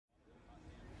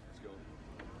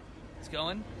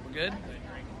going? We're good?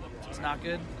 It's not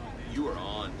good? You are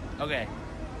on. Okay.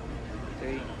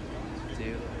 3, 2,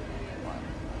 1.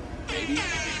 Maybe.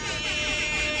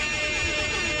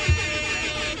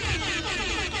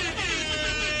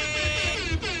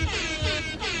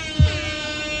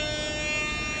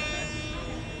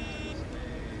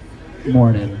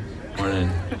 Morning. Morning.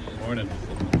 Morning.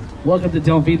 Welcome to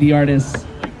Don't Feed the Artists.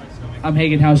 I'm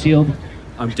Hagen Hauschild.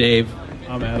 I'm Dave.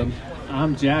 I'm Adam.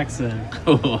 I'm Jackson.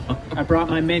 I brought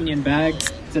my Minion bag.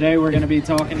 Today we're going to be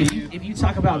talking to you. If you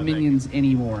talk about Minions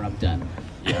anymore, I'm done.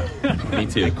 Me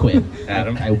too. I quit.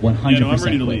 Adam? I 100% Yeah, no, I'm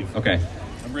ready to quit. leave. Okay.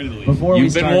 I'm ready to leave.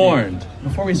 You've been warned.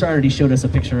 Before we started, he showed us a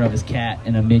picture of his cat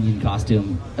in a Minion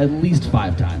costume at least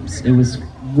 5 times. It was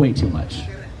way too much.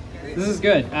 This is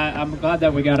good. I'm glad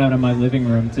that we got out of my living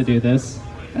room to do this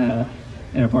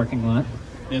in a parking lot.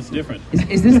 It's different.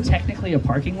 Is this technically a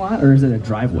parking lot or is it a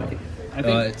driveway? I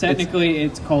think technically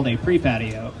it's called a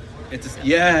pre-patio.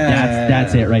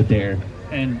 That's it right there.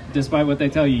 And despite what they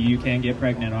tell you, you can get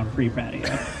pregnant on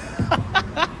pre-patio.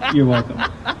 You're welcome.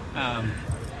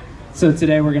 So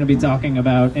today we're going to be talking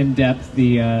about in depth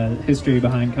the history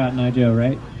behind Cotton Eye Joe,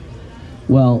 right?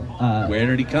 Well, Where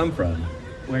did he come from?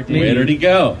 Where Did he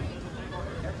go?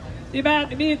 The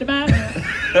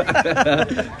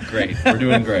Great. We're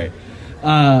doing great.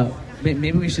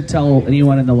 maybe we should tell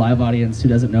anyone in the live audience who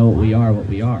doesn't know what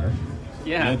we are.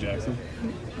 Yeah, Jackson.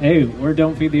 Hey, we're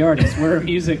Don't Feed the Artists. We're a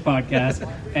music podcast,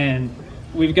 and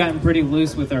we've gotten pretty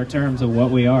loose with our terms of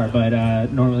what we are, but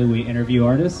normally we interview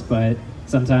artists, but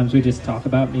sometimes we just talk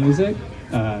about music.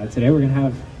 Today we're going to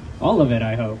have all of it,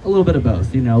 I hope. A little bit of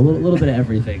both, a little bit of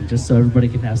everything, just so everybody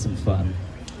can have some fun.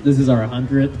 This is our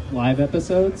 100th live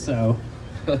episode, so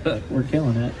we're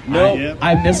killing it.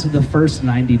 I missed the first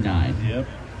 99. Yep.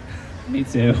 Me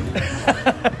too.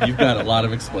 You've got a lot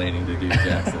of explaining to do,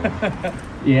 Jackson.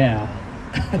 Yeah.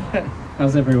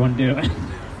 How's everyone doing?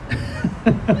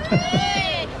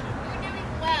 Hey,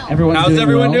 you're doing well. How's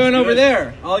everyone doing Good. over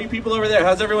there? All you people over there,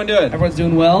 how's everyone doing? Everyone's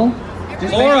doing well?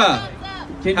 Laura,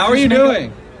 how are you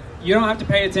doing? You don't have to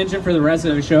pay attention for the rest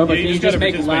of the show, but Yeah, you can you just just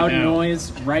gotta make loud participate now.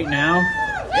 noise right now?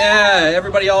 Yeah,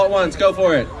 everybody all at once. Go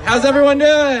for it. How's everyone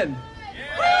doing?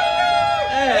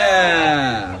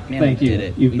 Yeah. Man, Thank we you. did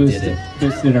it. You've We did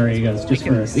boosted our egos just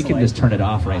for a We can just turn it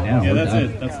off right now. Yeah, We're that's done.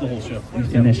 it. That's the whole show. We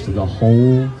finished the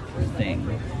whole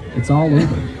thing. It's all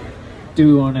over. Do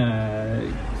we want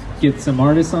to get some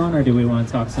artists on, or do we want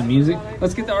to talk some music?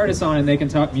 Let's get the artists on, and they can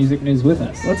talk music news with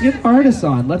us. Let's get artists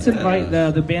on. Let's invite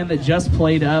the band that just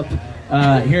played up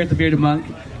here at the Bearded Monk.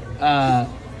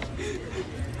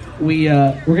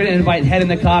 We're going to invite Head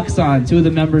and the Cocks on. 2 of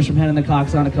the members from Head and the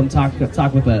Cocks on to come talk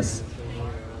with us.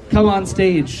 Come on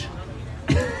stage.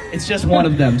 It's just one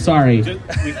of them. Sorry. We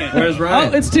can't. Where's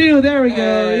Ryan? Oh, it's 2. There we go.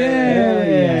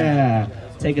 Hey. Yeah.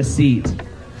 Take a seat.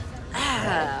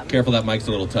 Careful, that mic's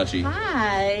a little touchy.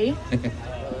 Hi.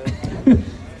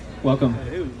 Welcome.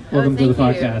 Welcome to the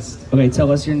thank you. podcast. Okay,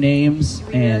 tell us your names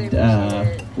We really and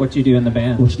appreciate it. What you do in the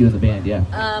band? what you do in the band. Yeah.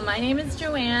 My name is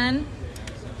Joanne.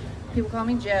 People call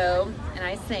me Joe, and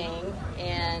I sing,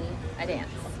 and I dance,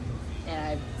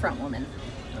 and I'm front woman.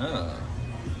 Oh.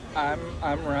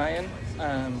 I'm Ryan.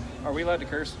 Are we allowed to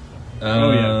curse?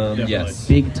 Oh, yeah, definitely. Yes.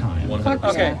 Big time. 100%.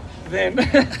 Okay, then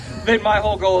then my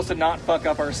whole goal is to not fuck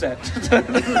up our set.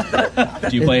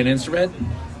 Do you play an instrument?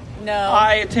 No.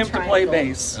 I attempt to play triangle.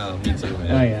 bass. Oh, me too, Oh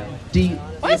man. yeah.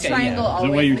 Why is triangle Is that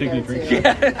always why you're the taking a go-to?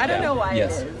 drink? I don't know why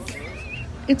Yes.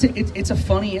 it is. It's a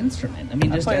funny instrument. I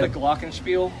mean, I just play the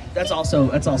glockenspiel, that's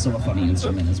also a funny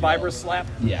instrument as well. vibra slap.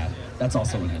 Yeah, that's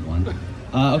also a good one.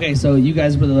 Okay, so you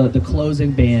guys were the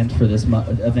closing band for this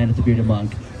event at the Bearded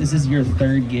Monk. This is your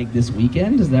 3rd gig this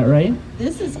weekend, is that right?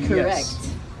 This is correct.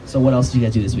 So what else did you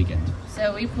guys do this weekend?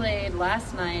 So we played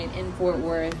last night in Fort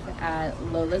Worth at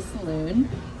Lola's Saloon,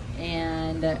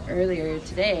 and earlier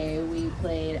today we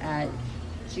played at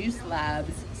Juice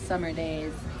Lab's Summer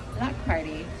Days Block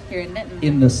Party here in Denton.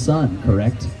 In the sun,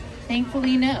 correct?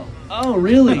 Thankfully, no. Oh,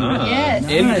 really? Yes.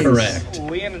 Incorrect.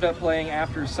 We ended up playing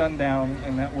after sundown,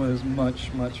 and that was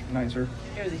much, much nicer.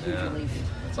 It was a huge relief.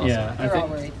 That's awesome. Yeah, We were all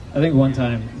worried. I think one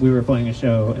time we were playing a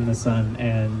show in the sun,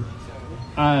 and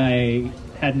I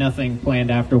had nothing planned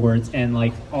afterwards, and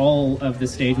like all of the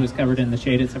stage was covered in the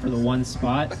shade except for the one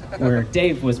spot where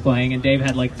Dave was playing, and Dave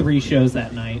had like 3 shows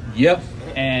that night. Yep.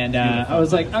 And I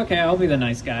was like, okay, I'll be the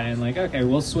nice guy, and like, okay,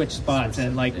 we'll switch spots.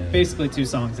 And like, basically 2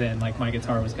 songs in, like my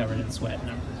guitar was covered in sweat,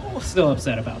 and I'm still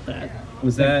upset about that.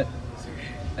 Was that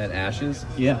at Ashes?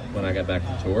 Yeah, When I got back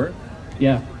from tour?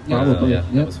 yeah, probably. Yeah,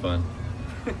 Yep. that was fun.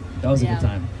 That was a Yeah. good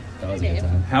time. That was a good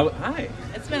time. Hi.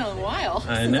 It's been a while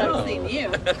I since know. I've seen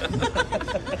you.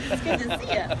 It's good to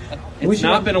see you. It's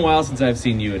not been a while since I've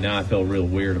seen you, and now I feel real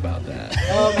weird about that.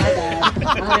 Oh my bad.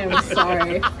 I am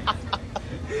sorry.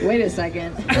 Wait a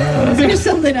second. Is there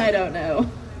something I don't know?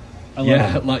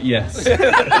 Yes.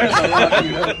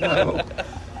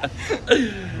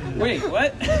 Wait,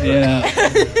 what? Yeah.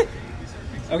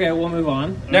 Okay, we'll move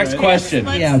on. Next question.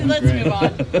 Let's move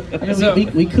on. I mean, So-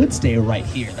 we could stay right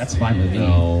here. That's fine with me.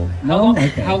 No. No? Okay.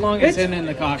 How long has Hidden in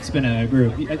the Cox been a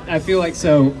group? I feel like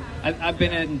I've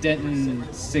been in Denton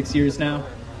 6 years now,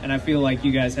 and I feel like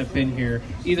you guys have been here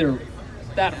either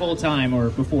that whole time or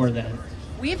before then.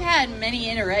 We've had many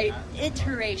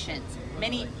iterations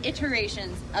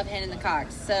of Hen in the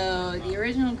Cox. So the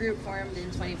original group formed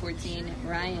in 2014.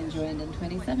 Ryan joined in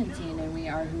 2017, and we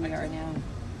are who we are now.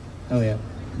 Oh yeah.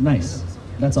 Nice.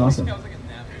 That's awesome. God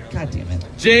damn it.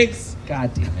 Jinx.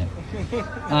 God damn it.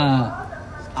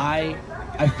 I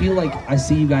feel like I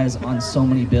see you guys on so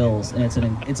many bills, and it's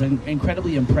an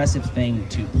incredibly impressive thing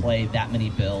to play that many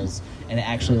bills and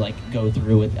actually like go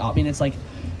through with. I mean, it's like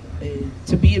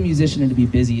to be a musician and to be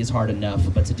busy is hard enough,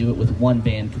 but to do it with one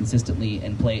band consistently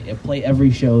and play every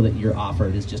show that you're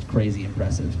offered is just crazy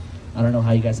impressive. I don't know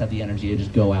how you guys have the energy to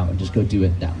just go out and just go do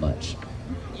it that much.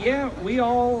 Yeah, we're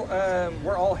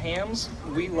all hams.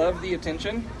 We love the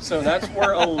attention, so that's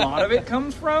where a lot of it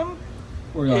comes from.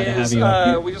 We're glad to have you up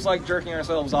here. We just like jerking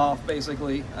ourselves off,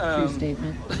 basically. True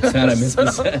statement. Sad I missed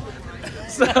this.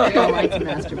 So, We all like to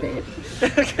masturbate.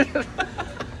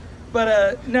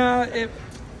 but no,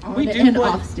 we On do and play.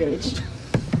 off stage.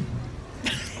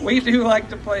 We do like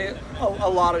to play a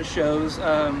lot of shows.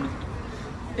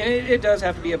 It does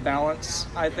have to be a balance,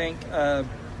 I think.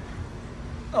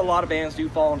 A lot of bands do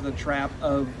fall into the trap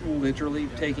of literally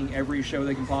taking every show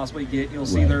they can possibly get. You'll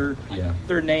see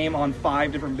their name on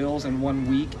 5 different bills in 1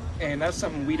 week, and that's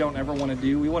something we don't ever want to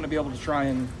do. We want to be able to try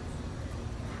and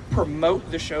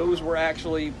promote the shows we're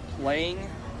actually playing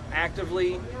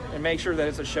actively and make sure that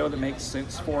it's a show that makes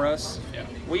sense for us. Yeah.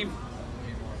 We've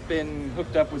been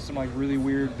hooked up with some like really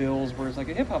weird bills where it's like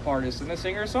a hip-hop artist and a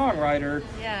singer-songwriter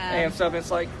and stuff.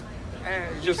 It's like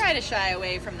just Try to shy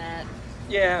away from that.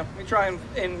 yeah, we try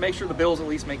and make sure the bills at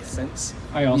least make sense.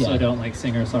 I also Yeah. don't like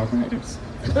singer-songwriters.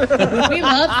 We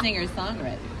love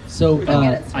singers-songwriters. So Don't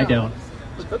get it I wrong.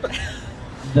 don't.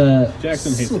 the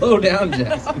Jackson hates Slow down,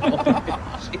 Jackson.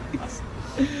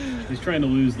 He's trying to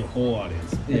lose the whole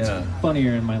audience. Yeah.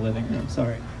 Funnier in my living room.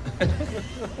 Sorry.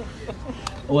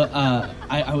 Well,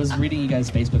 I was reading you guys'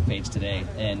 Facebook page today,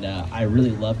 and I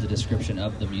really loved the description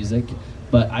of the music.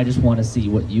 But I just want to see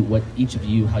how each of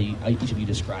you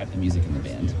describe the music in the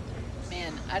band.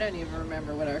 Man, I don't even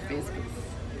remember what our Facebook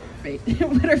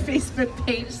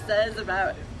page says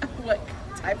about what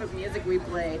type of music we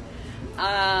play.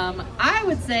 I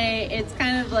would say it's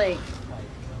kind of like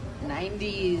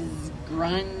 90s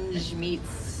grunge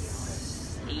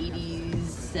meets 80s,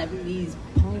 70s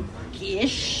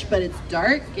punk-ish, but it's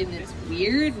dark and it's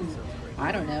weird and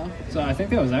I don't know. So I think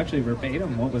that was actually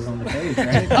verbatim what was on the page,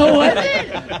 right? Oh, was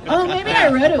it? Oh, maybe I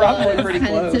wrote it while I Probably was pretty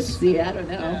kind of close. tipsy. I don't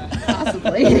know.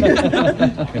 Possibly.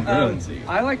 Congruency.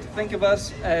 I like to think of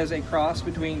us as a cross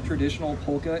between traditional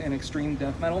polka and extreme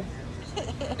death metal.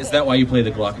 Is that why you play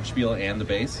the glockenspiel and the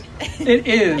bass? It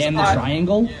is. And the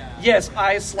triangle? Yes,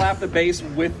 I slap the bass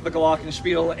with the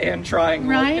glockenspiel and triangle.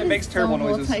 Ryan It makes is terrible so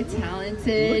noises.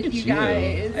 multi-talented, Look at you you.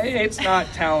 guys. It's not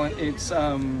talent, it's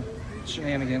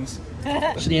shenanigans.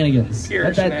 Shenanigans. Pure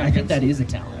I think shenanigans. that is a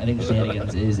talent. I think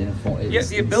shenanigans is in Yes,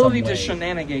 the ability to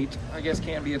shenanigate, I guess,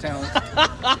 can be a talent.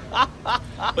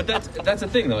 But that's the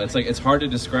thing, though. It's like it's hard to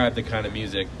describe the kind of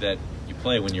music that you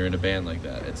play when you're in a band like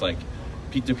that. It's like,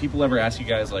 do people ever ask you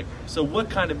guys like, so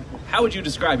how would you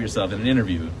describe yourself in an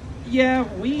interview? Yeah,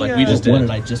 we just What did. did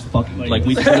I just fucking do? Like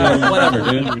we just whatever,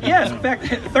 dude. Yes, in fact,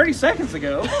 30 seconds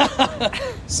ago.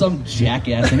 Some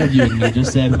jackass interviewing me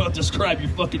just said, well, describe your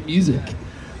fucking music.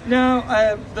 No,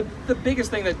 the biggest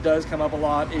thing that does come up a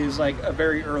lot is like a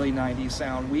very early 90s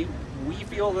sound. We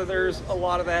feel that there's a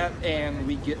lot of that, and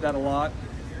we get that a lot.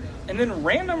 And then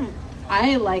random...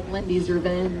 I like Lindy's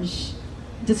Revenge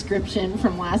description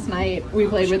from last night. We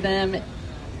played with them.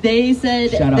 They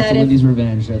said Shout out that to Lindy's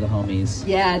Revenge. They're the homies.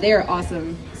 yeah, they're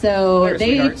awesome. So They're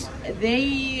sweethearts.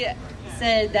 they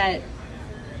said that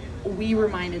we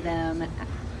reminded them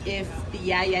if the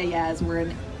Yeah Yeah Yeahs were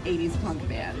an 80s punk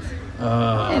band.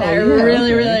 And I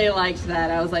really liked that.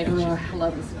 I was like, oh, I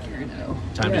love this Securino.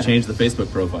 Time to change the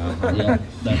Facebook profile. Yeah,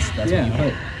 that's Yeah. what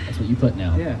you put. That's what you put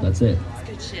now. Yeah. That's it. It's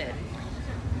good shit.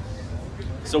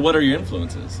 So what are your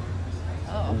influences?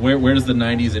 Oh. Where does the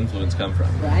 90s influence come from?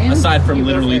 Ryan? Aside from You go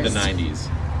literally the first. 90s.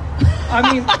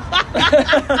 I mean,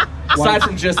 Aside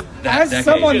from just that As decade.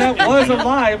 someone that was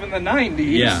alive in the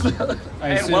 90s, Yeah. I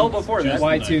and assume well before that.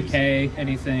 Y2K,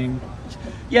 anything.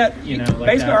 Yeah, You know, like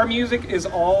basically that. our music is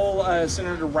all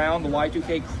centered around the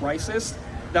Y2K crisis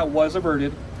that was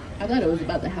averted. I thought it was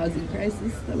about the housing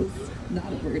crisis that was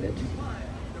not averted.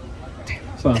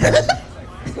 Bummer.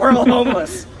 We're all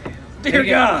homeless. Dear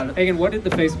God. Hagen, what did the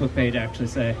Facebook page actually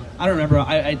say? I don't remember.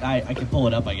 I can pull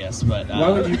it up, I guess. But Why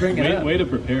would you bring it up? Way to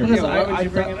prepare. Because why would I you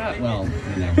bring thought- it up? Well,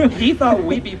 you know. He thought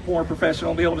we'd be more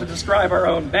professional and be able to describe our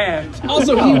own band.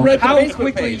 Also, he read the How Facebook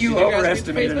quickly page. you Did guys read the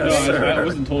overestimated Facebook us, page? sir. I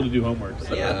wasn't told to do homework.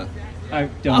 So. Yeah. I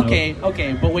don't know.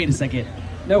 Okay, but wait a second.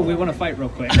 No, we want to fight real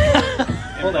quick.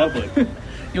 Hold up.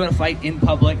 You want to fight in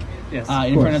public, Yes, in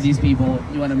of front of course. these people.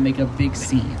 You want to make a big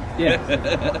scene.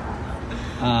 Yeah.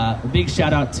 A big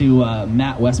shout out to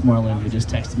Matt Westmoreland, who just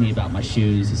texted me about my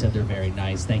shoes. He said they're very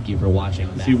nice. Thank you for watching.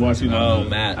 Is Matt. he watching? Oh,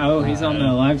 Matt. Oh, he's on the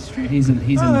live stream. He's in Oh, the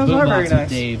those are very boombox nice. with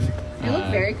Dave. They look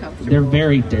very comfortable. They're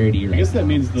very dirty. Right I guess that now.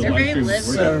 means the They're live very stream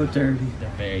is liberal. working. dirty. They're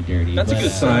very dirty. That's a but,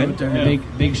 good sign. Yeah.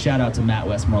 Big shout out to Matt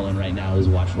Westmoreland right now, who's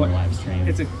watching What? the live stream.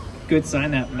 It's a good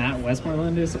sign that Matt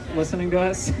Westmoreland is listening to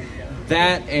us.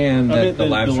 That and I that meant the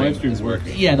live stream stream's is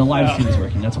working. Yeah, the live stream is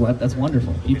working. That's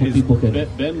wonderful. People could.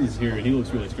 Ben's here and he looks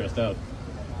really stressed out.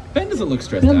 Ben doesn't look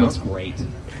stressed Ben out. looks great.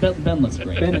 Ben looks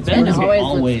great. Ben is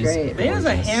always looks great. Ben is a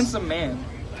gorgeous. handsome man.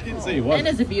 I didn't say he Ben wasn't.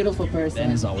 is a beautiful person.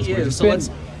 Ben is always He gorgeous. is. So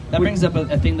Ben- that brings up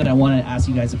a thing that I want to ask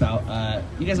you guys about.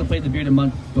 You guys have played the Bearded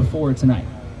Monk before tonight.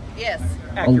 Yes,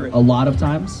 Accurate. A lot of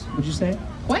times, would you say?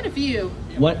 quite a few.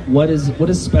 What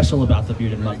is special about the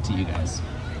Bearded Monk to you guys?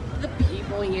 The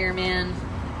people here, man.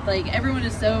 Like, everyone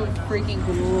is so freaking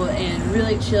cool and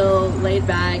really chill, laid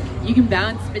back. You can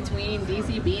bounce between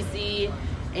DCBC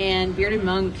and Bearded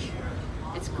Monk.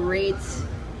 It's great.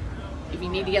 If you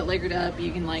need to get liquored up,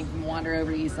 you can, like, wander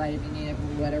over to East Side if you need it,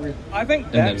 whatever. I think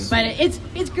then- that's But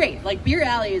it's great. Like, Beer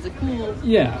Alley is a cool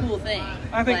thing.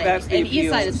 I think Like, that's the and East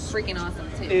Side appeal. is freaking awesome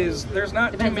too. is there's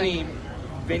not too Depends on many you.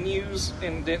 venues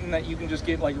in Denton that you can just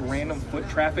get like random foot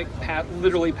traffic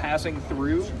literally passing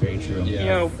through. Very true. Yeah. You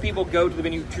know, people go to the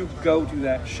venue to go to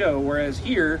that show, whereas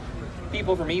here,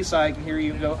 people from East Side can hear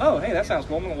you and go, "Oh, hey, that sounds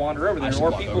cool. I'm gonna wander over I there." should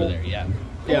Or walk people, over there. Yeah.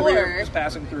 people Or- are just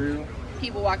passing through.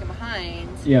 People walking behind.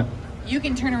 Yeah. You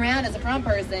can turn around as a front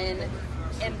person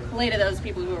and play to those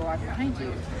people who are walking behind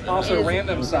you. Also, It is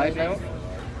random really side nice. note: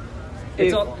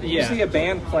 It's if all- you yeah. see a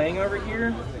band playing over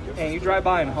here and you drive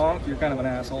by and honk, you're kind of an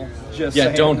asshole. Just Yeah,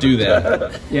 saying. don't do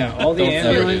that. Yeah, all the Don't do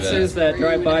ambulances that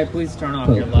drive by, please turn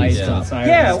off your lights Yeah. and sirens.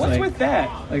 Yeah, what's like, with that?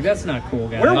 Like, that's not cool,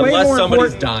 guys. We're way Unless more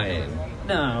somebody's important. dying.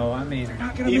 No, I mean,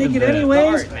 Not gonna even make it the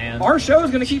anyways. art, man. Our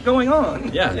show's gonna keep going on.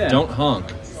 Yeah, Yeah. don't honk.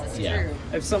 This is Yeah. true.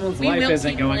 If someone's We life will isn't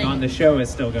keep going playing. on, the show is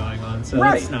still going on, so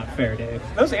Right. that's not fair, Dave.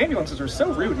 Those ambulances are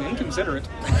so rude and inconsiderate.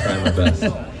 Try my best.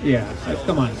 Yeah,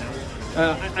 come on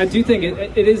now. I do think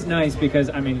it is nice because,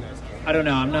 I mean, I don't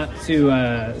know, I'm not too,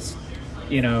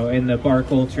 in the bar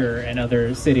culture and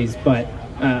other cities, but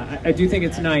I do think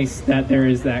it's nice that there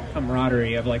is that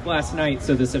camaraderie of, like, last night,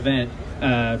 so this event,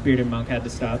 Bearded Monk had to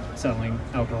stop selling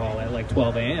alcohol at, like,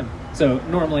 12 a.m. So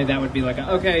normally that would be like,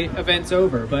 okay, event's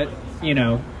over, but,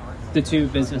 the two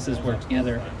businesses work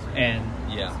together, and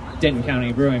Yeah. Denton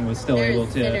County Brewing was still There's able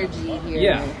to... synergy here.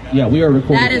 Yeah. Yeah, we are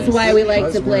recording. That is this. why we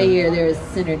like to play here. There's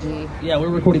synergy. Yeah, we're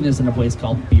recording this in a place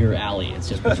called Beer Alley. It's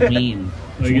just between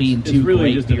Like, it's two really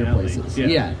great just an beer alley. places.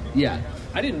 Yeah. Yeah.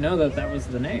 I didn't know that was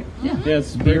the name. Yeah. Yeah, it's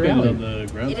spray Beer painted alley. on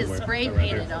the ground It is somewhere. spray Right there.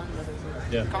 painted on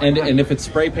the Yeah. And if it's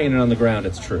spray painted on the ground,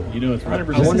 it's true. You know it's right.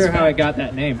 100%. I wonder how I got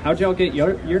that name. How'd y'all get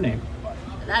your name?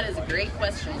 That is a great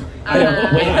question. Wait,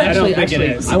 I don't think it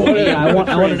is. I want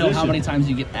to know how many times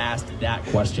you get asked that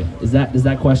question. Does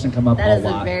that question come up That a is a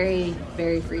lot? very,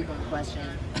 very frequent question.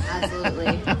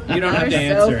 Absolutely. You don't have to You're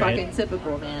answer so it. fucking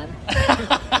typical, man.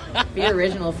 Be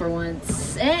original for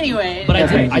once. Anyway. But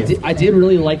Thank you. I did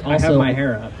really like also. I have my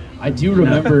hair up. I do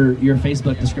remember your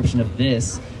Facebook description of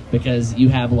this because you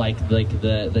have like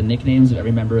the nicknames of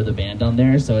every member of the band on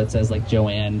there. So it says like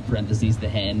Joanne parentheses the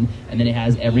hen, and then it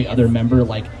has every other member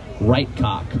like right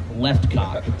cock, left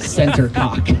cock, center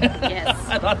cock. Yes.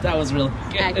 I thought that was really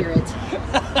good. Accurate.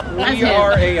 That's We him.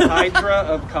 are a hydra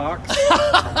of cocks.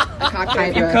 A cock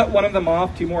If you hydra. cut one of them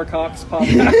off, two more cocks pop out.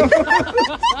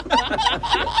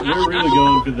 You're really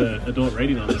going for the adult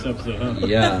rating on this episode, huh?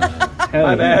 Yeah. Hell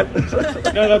My yeah.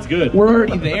 bad. No, that's good. We're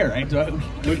already there. Right?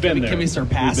 We've been there. Can we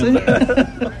surpass We've it?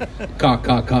 been Cock,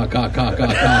 cock, cock, cock, cock, cock,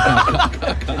 cock,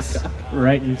 cock, cock.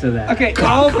 Right into that. Okay, in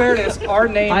all fairness, our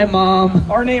name Hi, Mom.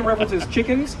 our name references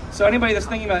chickens. So anybody that's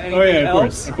thinking about anything Oh, yeah, of else,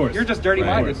 course, of course. you're just dirty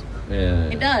Right. minded.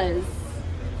 It Yeah. does.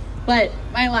 But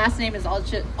my last name is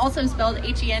also spelled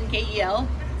Henkel.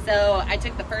 So I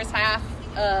took the first half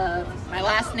my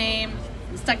last name,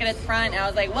 stuck it at the front, and I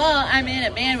was like, well, I'm in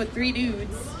a band with 3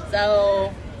 dudes,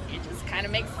 so it just kind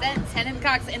of makes sense. Hen and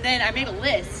Cox. And then I made a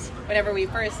list whenever we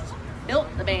first built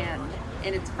the band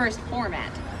in its first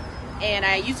format. And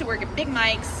I used to work at Big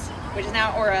Mike's, which is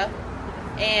now Aura,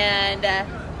 and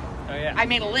I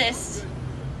made a list.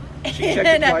 She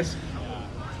checked it twice.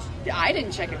 I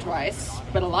didn't check it twice,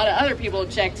 but a lot of other people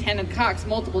checked Hen and Cox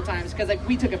multiple times because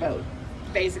we took a vote,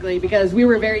 basically, because we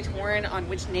were very torn on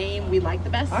which name we liked the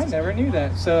best. I never knew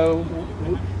that. So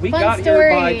we Fun got story.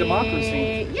 here by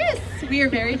democracy. Yes, we are a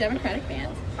very democratic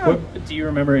band. What, do you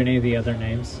remember any of the other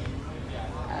names?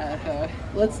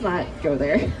 Let's not go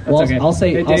there. That's Well, okay. I'll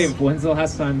say- Hey, I'll Dave, when's the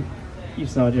last time you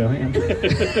saw Joanne?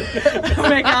 Oh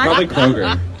my god. Probably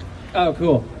Kroger. Oh,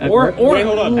 cool. Or Wait,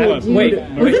 hold on. Hold on. Dude, Wait,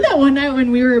 wasn't that one night when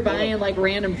we were buying like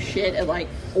random shit at like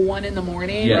 1 in the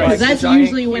morning? Yes. Because Like that's giant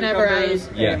usually whenever I. cucumbers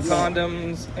and Yes.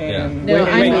 condoms and No,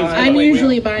 I'm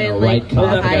usually buying No, like right the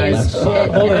cock, highest left shit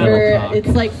cock, hold on. ever. Cock. It's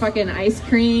like fucking ice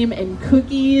cream and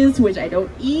cookies, which I don't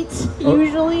eat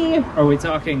usually. Are we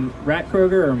talking Rat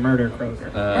Kroger or Murder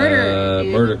Kroger? Murder,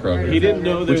 dude. Murder Kroger. He didn't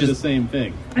know they Which were the is- same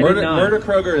thing. I did Murder, not. Murder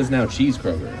Kroger is now Cheese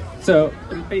Kroger. So,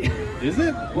 Is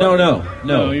it?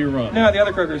 No, you're wrong. No, the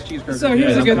other Kroger is cheese Kroger. so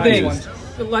here's Yeah, a good that's thing. nice.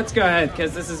 Let's go ahead,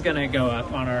 because this is going to go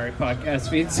up on our podcast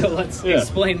feed. So let's Yeah.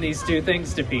 explain these two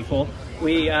things to people.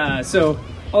 So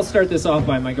I'll start this off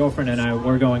by my girlfriend and I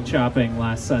were going shopping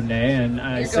last Sunday, and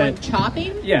I You're going said,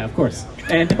 chopping? "Yeah, of course."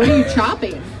 And What are you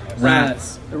chopping?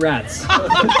 Rats. Rats.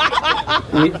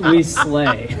 we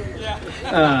slay.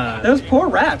 Those poor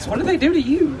rats. What did they do to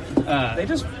you? They They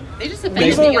just They just They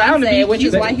offended go around to Beyonce, be which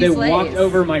is cute. why he they slays. walked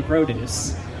over my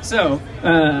produce. So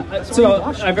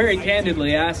I very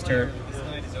candidly asked her,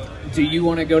 "Do you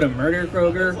want to go to Murder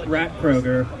Kroger, Rat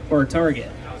Kroger, or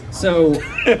Target?" So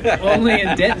only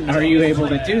in Denton are you able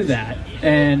to do that.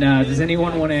 And does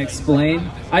anyone want to explain?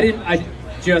 I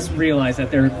just realized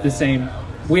that they're the same.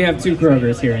 We have 2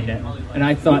 Krogers here in Denton, and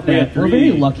I thought We that have We're 3.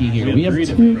 very lucky here. We We have have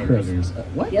 3 2 different Krogers.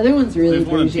 What? The other one's really There's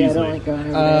one on bougie. I don't Teasley. like going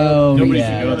over there. Oh, Nobody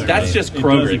yeah. should go there. That's just It does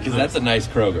Kroger, exist. because that's a nice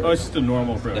Kroger. Oh, it's just a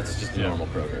normal Kroger. That's just a normal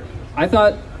Kroger. I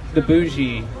thought the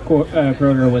bougie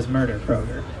Kroger was Murder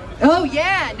Kroger. Oh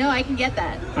yeah, no, I can get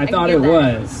that. I can thought get it that.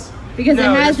 was. because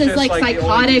No, it has it's this just like like the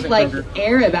old psychotic music like Kroger.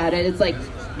 air about it. It's like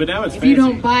But now it's if fancy. you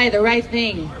don't buy the right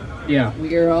thing, Yeah.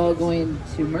 we are all going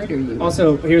to murder you.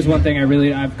 Also, here's one thing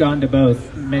I've gone to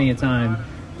both many a time,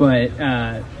 but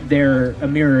they're a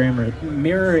mirror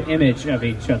image of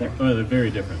each other. Oh, they're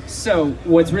very different. So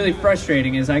what's really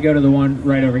frustrating is I go to the one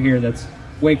right over here that's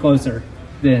way closer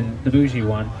than the bougie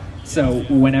one. So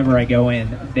whenever I go in,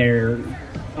 they're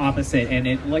opposite, and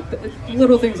it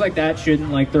little things like that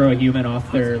shouldn't like throw a human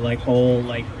off their like whole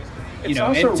like It's know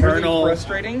also internal really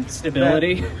frustrating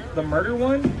stability. that the murder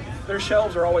one, their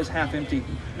shelves are always half empty,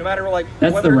 no matter like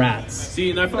That's whether the rats.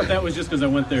 See, and I thought that was just because I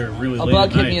went there really A late bug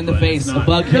at hit night, me in the but face. it's A not.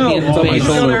 bug hit me in the It's on my face.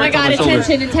 shoulder. Oh my god, It's on my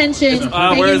shoulder. attention.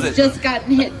 where is Peggy's it? just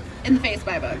gotten hit in the face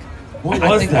by a bug. What I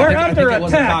was think, that? We're I think under it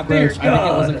was a attack, cockroach. dear I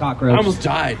think it was a God. cockroach. I almost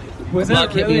died. Was Bug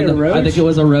that hit really me in a the- roach? I think it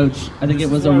was a roach. I think it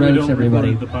was a Why we roach, don't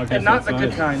everybody. record the podcast and not the good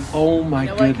outside. kind. Oh my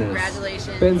No, goodness.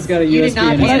 congratulations. Ben's got a You did USB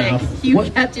not in his panic. mouth. You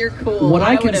What- kept your cool. what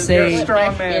I can would've say- ripped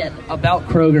Strong my man. shit. About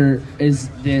Kroger is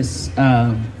this.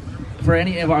 For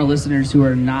any of our listeners who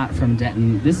are not from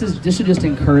Denton, this should just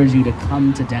encourage you to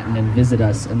come to Denton and visit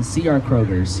us and see our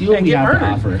Krogers, see what And we get have to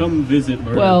murdered. offer. Come visit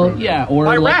Murder Well, Kroger. yeah, or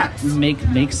By like, rats.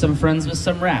 make some friends with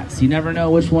some rats. You never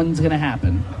know which one's gonna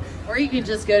happen. Or you could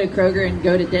just go to Kroger and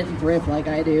go to Denton Thrift like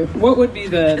I do. What would be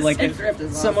the like Safe if Thrift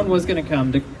is someone awesome. was going to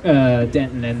come to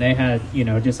Denton and they had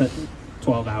just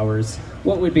 12 hours?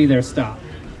 What would be their stop?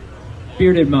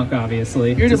 Bearded Monk,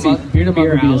 obviously. Bearded To see Monk Beer would be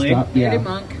a Alley. stop. Bearded Yeah.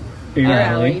 Monk. Beer Beer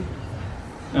Alley.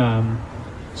 Alley.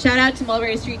 Shout out to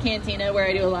Mulberry Street Cantina where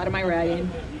I do a lot of my writing.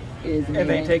 It is amazing. And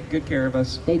they take good care of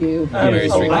us. They do. Mulberry A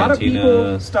Street lot of Cantina.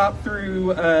 people stop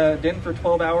through Denton for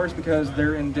 12 hours because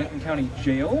they're in Denton County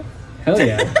Jail. Hell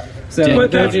yeah. So But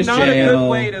But they're that's just not a jail. good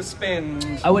way to spend.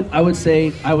 I would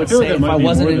say feel like if that might I be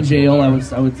wasn't more in than jail, 4 I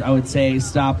hours. would say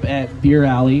stop at Beer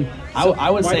Alley. I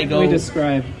would Why say didn't go. we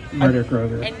describe Murder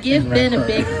Kroger And give Rat Ben a Kroger?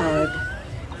 big hug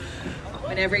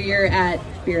whenever you're at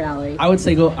Beer Alley. I would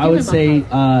say go. I Give would him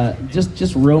a say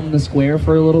just roam the square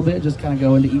for a little bit. Just kind of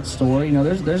go into each store.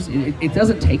 It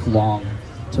doesn't take long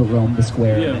to roam the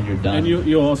square Yeah, and then you're done. and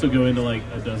you'll also go into like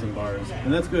a dozen bars,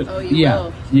 and that's good. Oh, you yeah,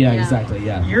 will. yeah, exactly,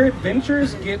 yeah. Your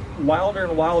adventures get wilder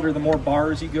and wilder the more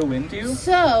bars you go into.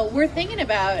 So we're thinking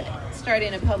about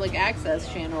starting a public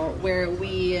access channel where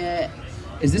we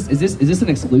Is this an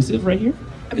exclusive right here?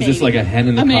 Is this like a hen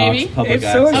in the Maybe. cocks public It's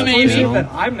so access exclusive channel? that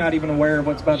I'm not even aware of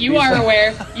what's about to You be are said.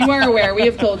 aware. You are aware. We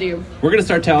have told you. We're gonna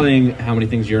start telling how many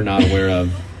things you're not aware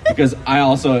of, because I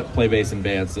also play bass in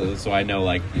bands, so I know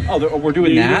like, we're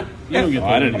doing that. You don't get Oh,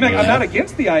 I didn't I'm know not that.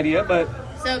 against the idea, but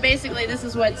So basically, this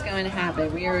is what's going to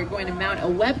happen. We are going to mount a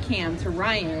webcam to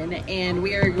Ryan, and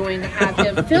we are going to have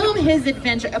him film his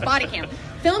adventure, a body cam,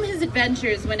 film his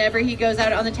adventures whenever he goes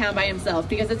out on the town by himself,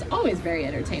 because it's always very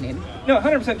entertaining. no,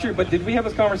 100% true. But did we have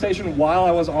this conversation while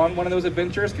I was on one of those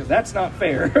adventures? Because that's not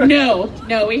fair. No,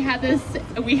 we had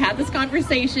this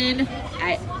conversation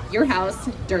at your house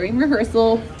during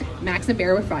rehearsal. Max and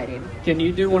Bear were fighting. Can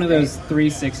you do one of those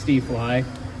 360 fly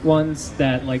ones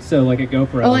that like a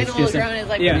GoPro? Oh, like is the little just a- drone is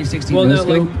like yeah. 360 Well, no,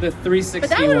 no-scope? like the 360 But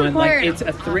that would one, require like an it's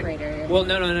a three. operator. Well,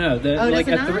 no. The, Oh, like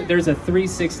does it not? there's a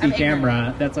 360 I'm camera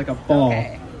ignorant. that's like a ball.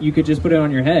 Okay. You could just put it on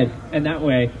your head, and that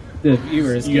way the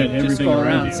viewers You got can just everything scroll around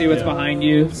around, you, see what's yeah. behind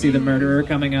you, see the murderer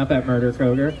coming up at Murder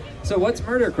Kroger. So what's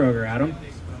Murder Kroger, Adam?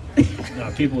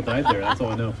 No, people died there. That's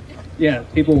all I know. Yeah,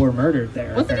 people were murdered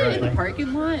there. Wasn't it in apparently. the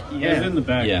parking lot? It was Yeah. in the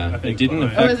back. Yeah, I think. it didn't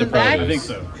behind. affect was the it back? I produce.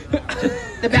 think so.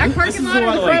 The back parking lot or the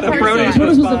what, front like, the parking produce lot?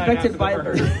 Produce was Fine affected after by the the.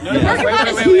 murder. The parking lot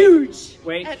is wait. huge.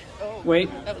 Wait, Oh,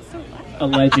 wait. that was so loud.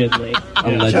 Allegedly.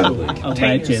 Allegedly.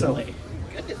 Allegedly.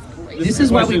 Goodness gracious. This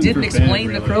is why we Question didn't for Ben, explain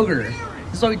the really. Kroger.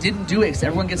 This is why we didn't do it, because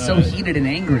everyone gets so heated and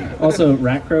angry. Also,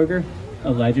 Rat Kroger,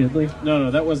 allegedly.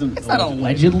 No, that wasn't. It's not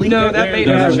allegedly. No, that made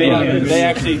Yeah, it. videos. They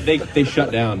actually they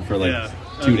shut down for like Yeah.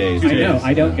 2 days. I know.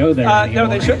 I don't go there No, anymore.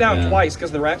 they shut down Yeah. twice because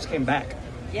the rats came back.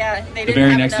 Yeah, they The didn't very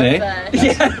have next enough, day?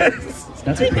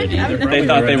 That's a great They idea. They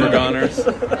thought they were goners.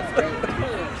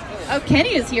 Oh,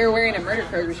 Kenny is here wearing a Murder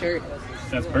Kroger shirt.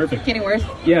 That's perfect. Kenny Worth.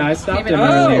 Yeah, I stopped him Oh.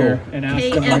 earlier and asked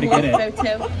him where to get it.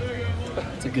 photo.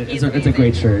 It's a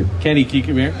great shirt. Kenny, can you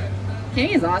come here?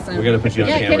 Kenny is awesome. We gotta put you on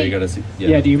Yeah, camera. Kenny, You gotta see.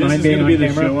 Yeah, do you This mind is being going to on be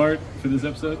the camera? show art for this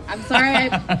episode. I'm sorry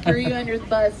I threw you under the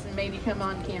bus and made you come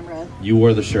on camera. You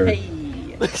wore the shirt. Hey.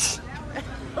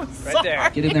 Right there.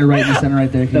 Get in there right in the center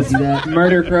right there. Can you see that?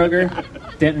 Murder Kroger,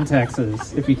 Denton,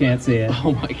 Texas, if you can't see it.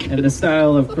 Oh my god. And the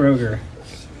style of Kroger.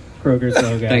 Kroger's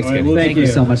logo. Thanks, All right, Kenny. well, Thank you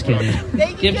so much, Kenny.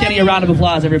 Thank you, Give Kenny a round of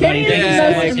applause, everybody. Kenny Thank you is so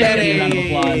the much. best. Give Kenny a round of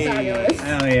applause. Fabulous.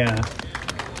 Hell yeah.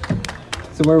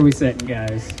 So where are we sitting,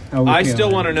 guys? How we I feeling?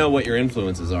 still want to know what your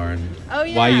influences are and Oh,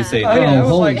 yeah. why you say Oh, that. yeah, that was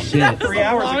holy like shit. 3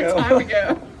 hours Long ago. time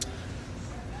ago.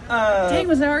 Dang, Uh,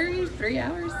 was that already 3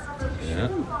 hours? Yeah.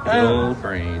 Good old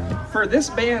brain. for this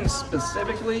band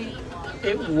specifically,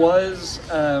 it was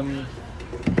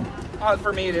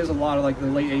for me. It is a lot of like the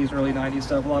late '80s, early '90s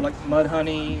stuff. A lot of like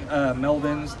Mudhoney,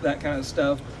 Melvins, that kind of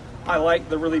stuff. I like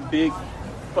the really big,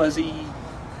 fuzzy,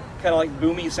 kind of like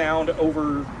boomy sound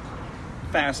over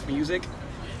fast music.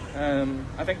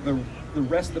 I think the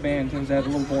rest of the band tends to have a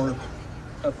little more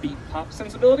upbeat pop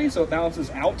sensibility, so it balances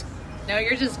out. No,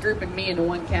 you're just grouping me into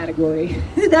one category.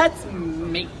 That's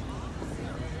me.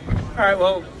 All right,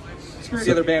 well, screw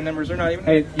the other band members. They're not even.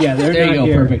 Hey, yeah, they're There you not go.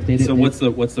 here. Perfect. They did, So they-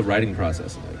 what's the writing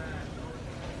process like?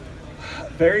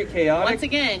 Very chaotic. Once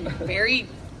again, very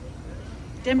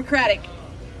democratic.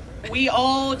 We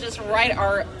all just write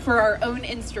for our own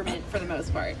instrument for the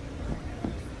most part.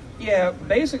 Yeah,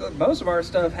 basically, most of our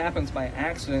stuff happens by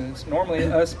accident. It's normally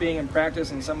us being in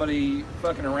practice and somebody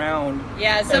fucking around.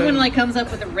 Yeah, someone And- like comes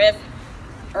up with a riff,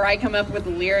 or I come up with a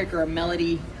lyric or a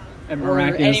melody, And or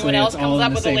miraculously, anyone else it's all comes in up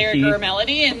the with a same lyric key. or a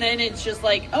melody, and then it's just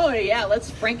like, oh yeah,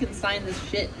 let's Frankenstein this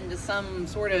shit into some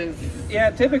sort of. Yeah,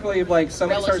 typically, if like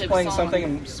somebody starts Relative playing song. something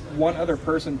and one other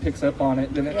person picks up on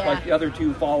it, then it, Yeah. like the other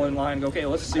two fall in line and go, okay,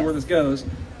 let's see where this goes.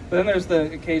 But then there's the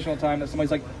occasional time that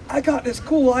somebody's like, I got this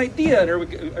cool idea, and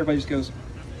everybody just goes.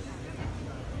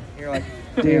 You're like,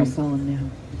 damn,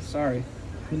 sorry.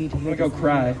 We need to I'm gonna go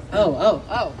cry. Oh!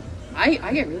 I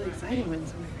get really excited when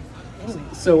somebody. Anyway,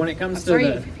 So when it I'm comes to sorry.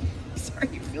 the Sorry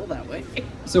you feel that way.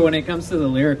 So when it comes to the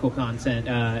lyrical content,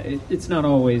 it's not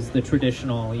always the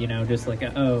traditional, just like,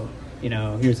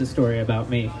 here's a story about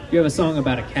me. You have a song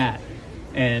about a cat.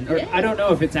 And or, Yeah. I don't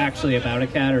know if it's actually about a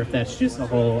cat or if that's just a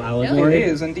whole It allegory.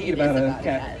 is indeed about It's a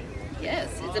cat. Yes,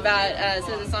 it's about.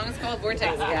 So the song is called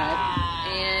Vortex Cat,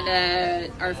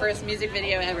 and our first music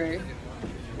video ever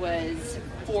was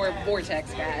for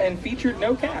Vortex Cat. And featured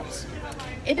no cats.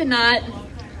 It did not.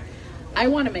 I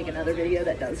want to make another video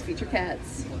that does feature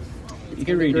cats. You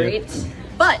can It'd be redo it. great.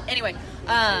 But anyway,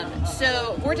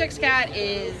 so Vortex Cat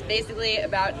is basically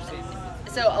about.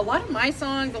 So a lot of my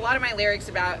songs, a lot of my lyrics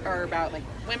are about like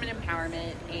women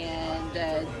empowerment,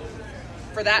 and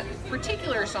for that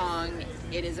particular song,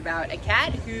 it is about a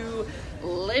cat who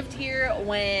lived here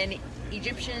when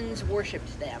Egyptians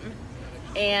worshipped them.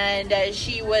 And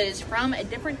she was from a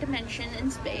different dimension in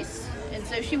space. And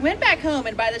So she went back home,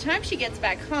 and by the time she gets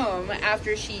back home,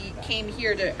 after she came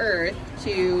here to Earth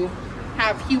to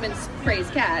have humans praise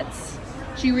cats,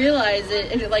 she realized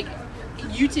like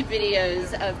YouTube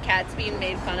videos of cats being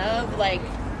made fun of, like,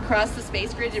 cross the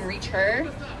space grid and reach her.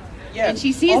 Yeah, and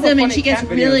she sees all the them, and funny she gets cat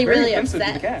videos, really, very really offensive to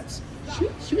the upset. cats.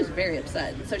 She was very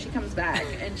upset. So she comes back,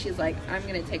 and she's like, I'm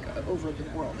going to take over the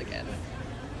world again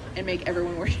and make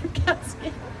everyone worship cats.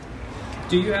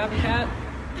 Do you have a cat?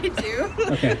 I do.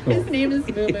 Okay, cool. His name is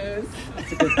Moo Moos.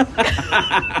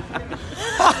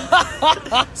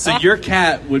 So your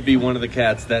cat would be one of the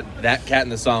cats that cat in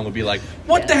the song would be like,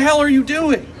 what the Yeah. hell are you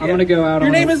doing? I'm gonna go out. Your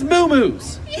on name a, is Moo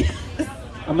Moos.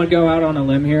 I'm gonna go out on a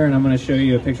limb here, and I'm gonna show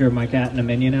you a picture of my cat in a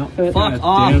Minion outfit. Fuck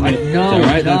off. damn it. No, All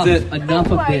right, enough, that's it. enough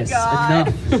Oh of my this. God.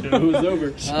 Enough. Show's over.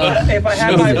 If I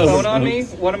had my Shows phone us. on me,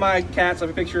 one of my cats, I have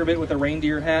a picture of it with a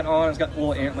reindeer hat on. It's got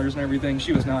little antlers and everything.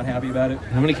 She was not happy about it.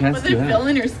 How many cats Was do it you have?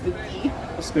 villain or spooky?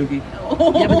 Spooky.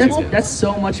 Yeah, but that's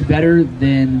so much better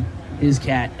than his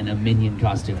cat in a Minion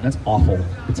costume. That's awful.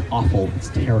 It's awful. It's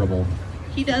terrible.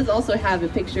 He does also have a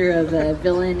picture of a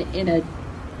villain in a,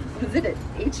 was it an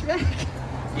HVAC?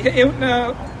 Yeah,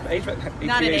 no, HVAC.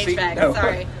 Not an HVAC, HVAC, no.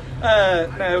 sorry.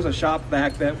 No, it was a shop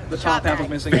vac that the Shop top half was vac.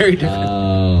 missing. Very different.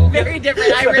 Oh. Very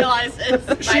different, I realized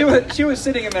it. She was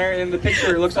sitting in there, and in the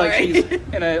picture it looks like Sorry. she's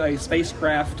in a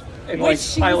spacecraft and Which like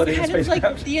she was piloting a kind of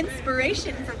spacecraft. like the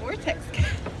inspiration for Vortex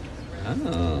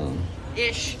Oh.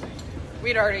 ish.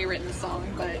 We'd already written the song,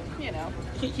 but you know,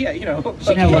 Yeah, you know.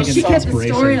 She had like she an kept the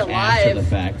inspiration story after alive. the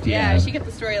fact. Yeah, Yeah, she kept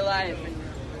the story alive. And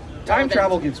Time relevant.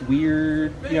 travel gets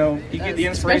weird. You know, you get the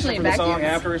inspiration Especially for the song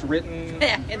vacuums. after it's written.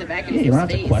 Yeah, in the vacuum Yeah, you don't have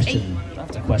space. to question. You don't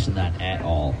have to question that at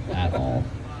all. At all.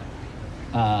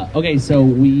 Okay, so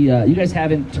you guys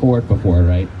haven't toured before,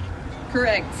 right? Hey,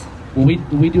 correct. Well,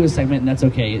 we do a segment, and that's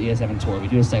okay. You guys haven't toured. We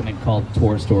do a segment called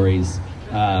Tour Stories,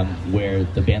 where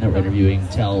the band that we're interviewing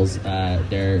tells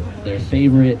their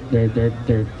favorite,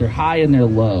 their high and their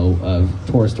low of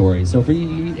tour stories. So for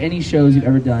you, any shows you've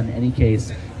ever done, any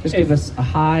case, just give us a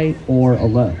high or a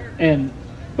low. And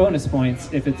bonus points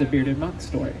if it's a bearded monk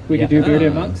story. We Yeah. could do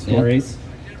bearded Oh, monk yeah. stories.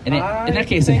 And in that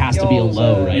case, it think has to be a y'all's,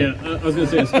 low, right? Yeah, I was gonna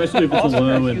say, especially if it's a Austin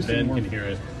low or and Houston Ben were- can hear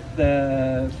it.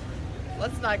 The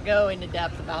Let's not go into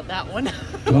depth about that one.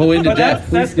 Go into but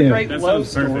depth. that's Please the do. great That low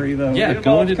sounds perfect. story, though. Yeah, it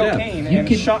go involves into depth. cocaine You and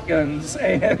can- shotguns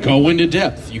and Go into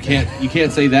depth. You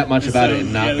can't say that much about it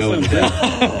and not go into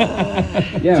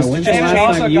depth. Yeah, Just- when's the and it last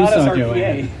also time you got us saw our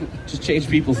Joanne? PA. Just change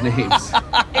people's names.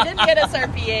 It didn't get us our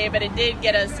PA, but it did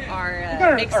get us our, got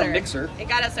our mixer. mixer. It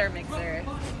got us our mixer.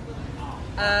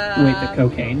 Wait, the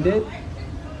cocaine did?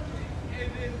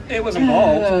 It was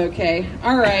involved. Okay,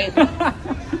 all right.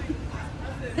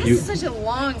 This You- is such a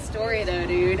long story, though,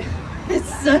 dude. It's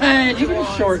such a You can long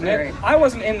just shorten story. it. I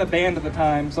wasn't in the band at the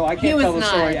time, so I He can't was tell the not.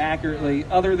 story accurately.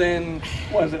 Other than,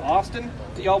 was it Austin?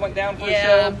 That y'all went down for a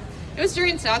Yeah, show? it was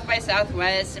during South by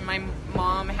Southwest, and my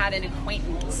mom had an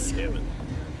acquaintance who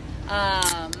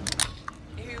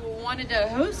wanted to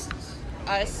host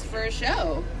us for a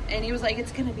show, and he was like,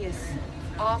 "It's gonna be a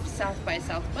off South by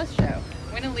Southwest show."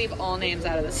 I'm gonna leave all names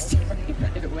out of the story,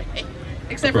 by the way,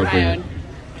 except for my own.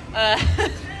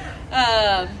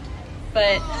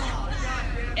 But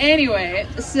anyway,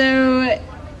 so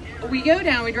we go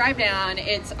down, we drive down.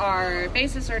 It's our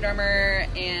bassist, our drummer,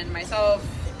 and myself,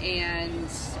 and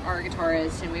our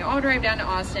guitarist, and we all drive down to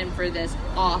Austin for this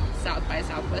off South by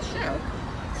Southwest show.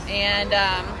 And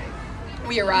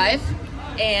we arrive,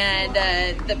 and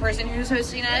the person who's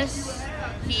hosting us,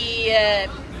 he has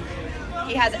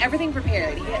everything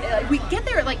prepared. We get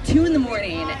there at like 2 a.m,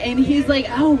 and he's like,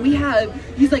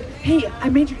 he's like, "Hey, I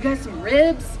made you guys some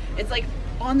ribs. It's like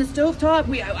on the stovetop.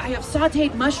 I have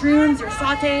sauteed mushrooms. They're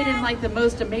sauteed in like the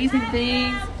most amazing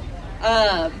things.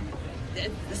 The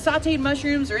sauteed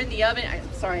mushrooms are in the oven."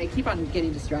 Sorry, I keep on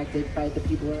getting distracted by the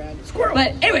people around. Squirrel.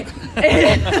 But anyway,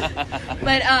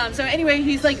 so anyway,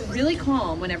 he's like really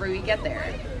calm whenever we get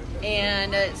there,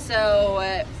 and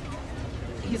so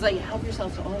he's like, "Help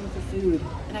yourself to all of the food,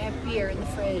 and I have beer in the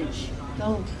fridge.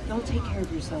 Go take care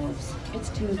of yourselves. It's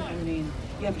 2 a.m.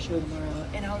 You have a show tomorrow."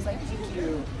 And I was like, "Thank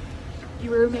you. You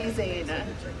were amazing."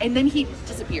 And then he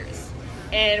disappears.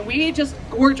 And we just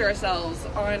gorge ourselves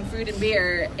on food and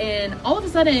beer. And all of a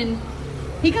sudden,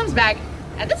 he comes back.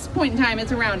 At this point in time,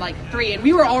 it's around like 3. And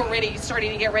we were already starting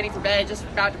to get ready for bed, just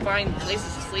about to find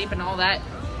places to sleep and all that.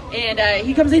 And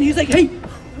he comes in, he's like, "Hey,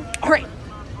 all right,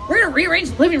 we're going to rearrange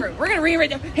the living room. We're going to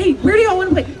rearrange. Hey, where do y'all want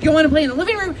to play? Do you want to play in the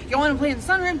living room? Do you want to play in the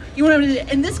sunroom? You want to?"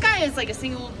 And this guy is like a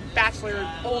single bachelor,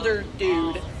 older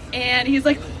dude. And he's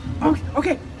like,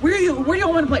 "Okay, where do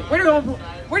y'all want to play? Where do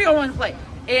y'all want to play?"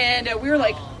 And we were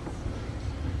like,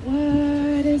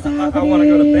 "What?" what is I happening? wanna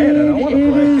go to bed. I don't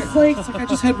wanna play. It was like, I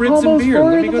just had ribs and almost beer. 4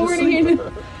 Let in me the go to sleep. morning.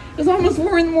 It was almost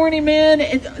 4 in the morning, man.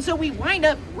 And so we wind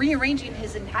up rearranging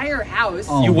his entire house.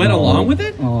 Oh, You went no. along with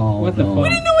it? Oh, What the no. fuck? We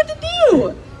didn't know what to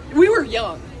do. We were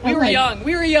young. We I'm were like- young.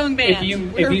 We were a young band. If you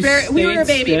we were a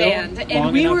stayed baby still band, long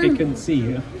and we enough, were he couldn't see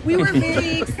you. we were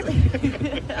very.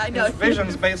 I know.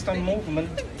 Vision's based on movement.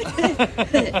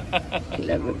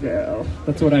 Clever girl.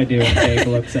 That's what I do when Dave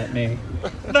looks at me.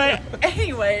 But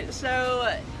anyway,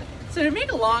 so to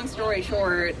make a long story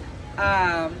short,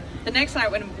 the next night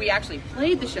when we actually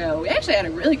played the show, we actually had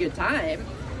a really good time.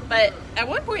 But at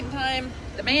one point in time,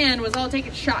 the band was all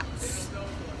taking shots,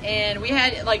 and we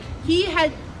had he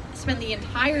had spent the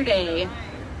entire day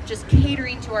just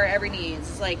catering to our every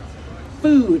needs, like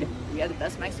food. We had the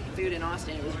best Mexican food in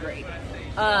Austin. It was great.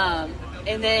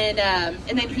 And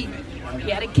then he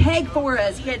had a keg for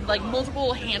us. He had like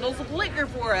multiple handles of liquor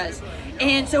for us.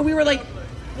 And so we were like,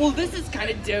 well, this is kind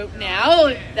of dope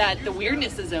now that the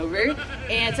weirdness is over.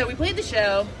 And so we played the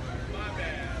show.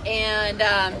 And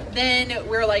then we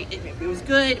were like, it was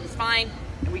good, it was fine.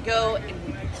 And we go and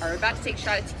we are about to take a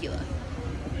shot of tequila.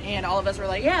 And all of us were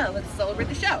like, yeah, let's celebrate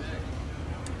the show.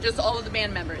 Just all of the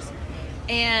band members.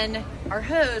 And our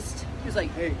host was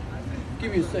like, hey,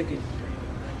 give me a second.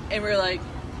 And we're like,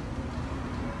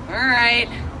 all right.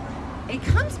 And he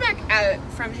comes back out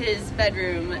from his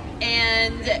bedroom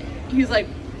and he's like,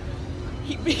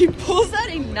 he pulls out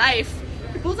a knife.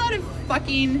 He pulls out a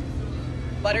fucking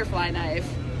butterfly knife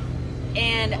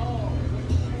and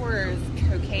pours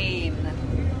cocaine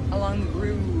along the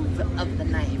groove of the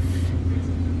knife.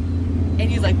 And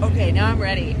he's like, okay, now I'm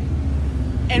ready.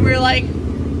 And we're like,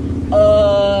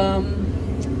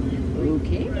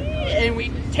 okay. And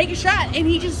we take a shot, and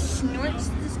he just snorts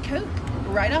this coke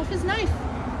right off his knife.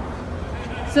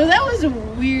 So that was a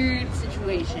weird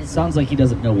situation. Sounds like he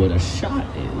doesn't know what a shot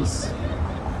is.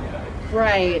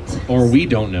 Right. Or we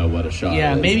don't know what a shot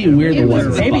Yeah, is. maybe we're the It was-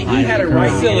 ones Maybe he behind had the it right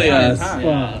curve. Silly the us. time.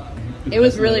 Well, It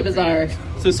was really bizarre.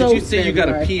 So did you say very you got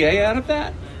a bizarre. PA out of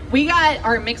that? We got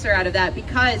our mixer out of that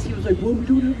because he was like, well, we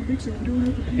don't have a mixer, we don't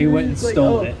have a PA. he went and It's like,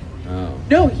 stole oh. it. Oh.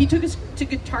 No, he took us to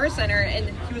Guitar Center and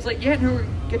he was like, yeah, no, we're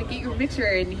gonna get you a mixer.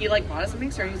 And he like bought us a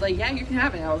mixer and he's like, yeah, you can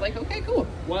have it. And I was like, okay, cool.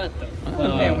 What the fuck?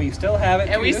 And we still have it.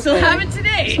 And to we this still day. have it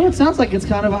today. So it sounds like it's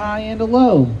kind of a high and a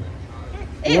low.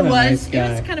 It What a was. nice It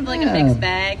guy. was kind of like Yeah. a mixed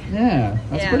bag. Yeah,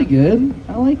 that's Yeah. pretty good.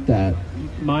 I like that.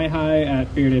 My high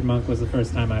at Bearded Monk was the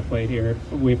first time I played here.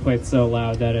 We played so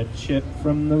loud that a chip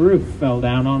from the roof fell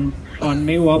down on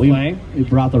me while playing. We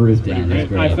brought the roof down. That's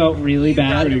great. I felt really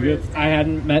bad. Pretty good. I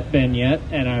hadn't met Ben yet,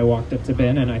 and I walked up to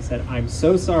Ben and I said, I'm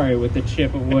so sorry with the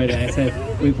chip of wood. And I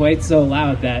said, we played so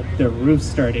loud that the roof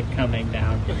started coming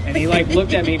down. And he like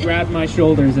looked at me, grabbed my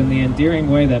shoulders in the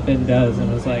endearing way that Ben does,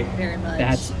 and was like, Very much.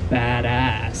 that's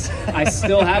badass. I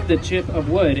still have the chip of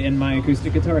wood in my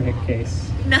acoustic guitar case.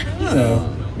 Nice.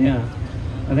 So, yeah.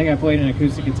 I think I played an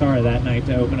acoustic guitar that night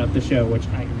to open up the show, which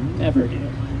I never do.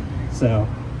 So,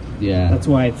 Yeah. that's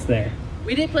why it's there.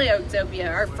 We did play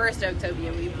Oaktopia, our first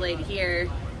Oaktopia. We played here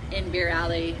in Beer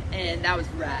Alley, and that was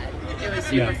rad. It was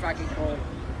super Yeah. fucking cool.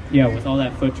 Yeah, with all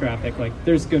that foot traffic. Like,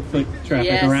 there's good foot traffic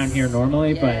Yes. around here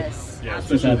normally, Yes. Yeah,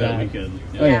 Absolutely. especially that bad. weekend.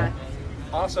 Oh, yeah.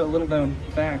 Also, a little known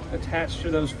fact: attached to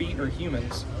those feet are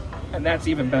humans, and that's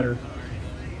even better.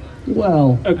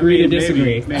 Well, Agree to Maybe,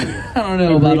 disagree. Maybe. I don't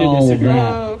know Agree about to all of disagree.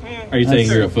 that. Are you That's saying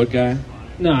you're true. a foot guy?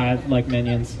 No, I like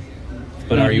Minions.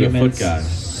 But Not are you humans. a foot guy?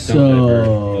 Those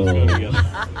go So together.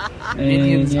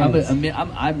 Minions, Minions.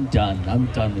 I'm done. I'm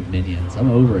done with Minions. I'm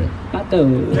over it.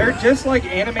 Pato. They're just like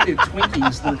animated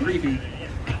Twinkies. They're creepy.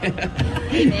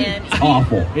 Hey, man. It's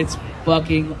awful. It's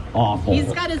fucking awful.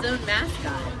 He's got his own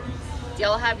mascot. Do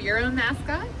y'all have your own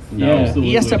mascot? No, Yeah.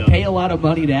 he has to Absolutely pay a lot of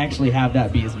money to actually have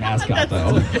that be his mascot,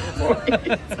 though.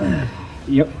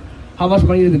 Yep. How much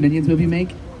money did the Minions movie make?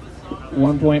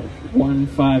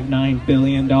 $1.159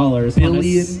 billion.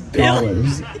 $1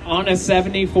 billion. On a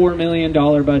 $74 million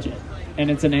budget.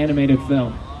 And it's an animated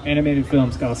film. Animated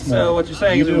films cost more. So what you're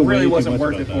saying is You it know way really too wasn't much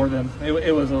worth about it that. for them.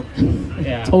 It was a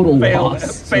yeah. Total failed,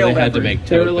 loss. So failed they had to effort. make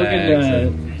They were tote looking bags. to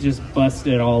and- just bust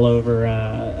it all over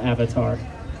Avatar.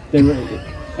 They were,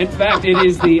 in fact, it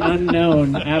is the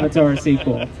unknown Avatar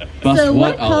sequel. Bust So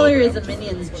what all color over is a Avatar?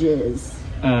 Minion's jizz?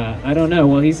 I don't know.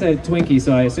 Well, he said Twinkie,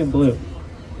 so I assume blue.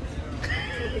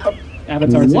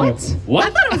 Avatar 2. What? I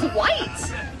What? thought it was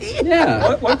white.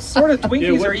 Yeah. What sort of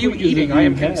Twinkies what are you Twinkies eating? have I you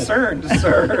am had? concerned,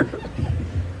 sir.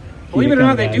 Believe it or come,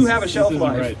 not, they do guys. have a This shelf isn't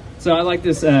life. right. So I like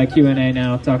this Q&A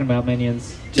now, talking about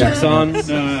Minions. Jackson.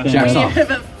 Jack's off. We have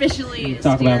officially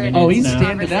Talk about steered Minions Oh, he's now.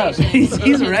 standing up. conversation He's in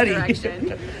his ready. direction.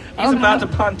 He's about to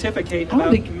pontificate I don't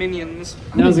about think- Minions.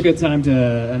 Now's a good time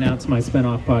to announce my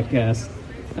spinoff podcast.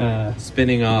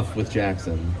 Spinning off with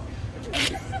Jackson.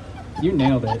 You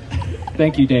nailed it.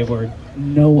 Thank you, Dave Ward.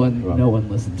 No one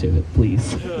listened to it,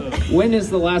 please. When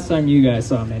is the last time you guys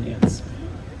saw Minions?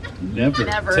 Never.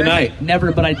 Never. Tonight.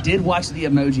 Never, but I did watch the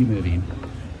Emoji Movie.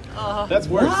 That's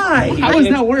worse. Why? How was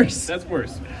that worse? That's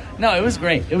worse. No, it was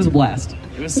great. It was a blast.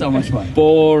 It was so much fun.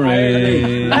 Boring.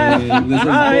 This is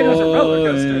a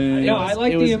roller coaster. No, I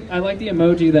like the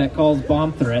emoji that calls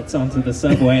bomb threats onto the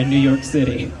subway in New York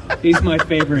City. He's my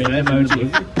favorite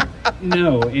emoji.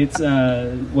 No, it's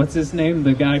what's his name?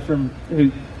 The guy from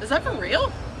who? Is that for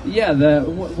real? Yeah,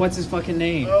 what's his fucking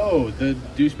name? Oh, the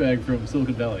douchebag from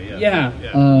Silicon Valley. Yeah.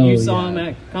 Yeah, Oh, you saw yeah. him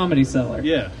at Comedy Cellar.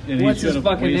 Yeah. And What's he's his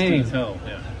got a fucking wasted name? as hell.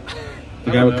 Yeah. The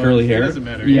I guy don't with know. curly It hair? doesn't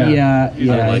matter. Yeah.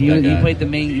 Yeah. I like He that guy. played the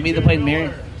main. You mean the played Mary?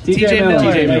 TJ Miller.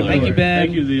 TJ Miller. Thank you, Ben.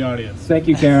 Thank you to the audience. Thank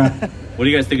you, Kara. What do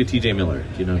you guys think of TJ Miller?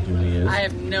 Do you know who he is? I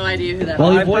have no idea who that Well,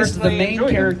 was. he voiced the personally main enjoyed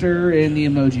him. character in the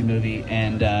Emoji Movie,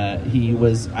 and he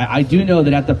was. I do know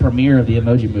that at the premiere of the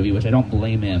Emoji Movie, which I don't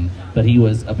blame him, but he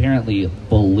was apparently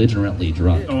belligerently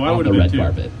drunk Oh, I on would the have been red too.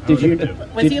 carpet. I Did would've you- been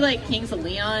too. Was he like Kings of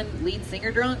Leon lead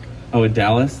singer drunk? Oh, in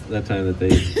Dallas? That time that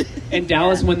they... In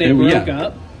Dallas, when they They were- broke yeah.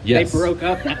 up, Yes. they broke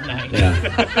up that night.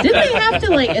 Yeah. Did they have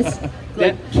to like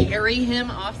That- carry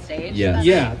him off stage? Yes. That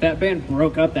Yeah, that band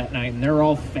broke up that night, and they're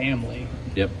all family.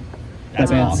 Yep. That's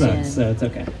that band awesome. sucks, so it's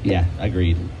okay. Yeah,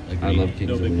 agreed. I love Kings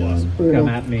No of big Leon. Come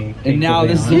at me. And now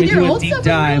this is Dude, we your do a old deep stuff is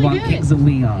dive really on good. Kings of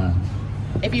Leon.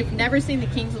 If you've never seen the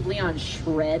Kings of Leon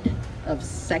shred of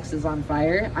Sex is on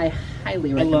Fire, I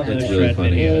highly I recommend love it. those It's really shred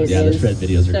funny, videos. It Yeah, the is shred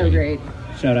videos are so great.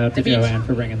 Shout out to The beach. Joanne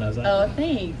for bringing those up. Oh,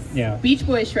 thanks. Yeah. Beach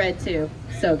Boy shred too.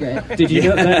 So good. Did you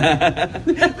know that?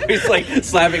 He's like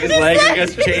slapping his leg and he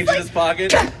goes change in his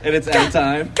pocket and it's out of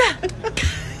time.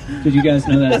 Did you guys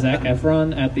know that Zac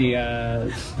Efron at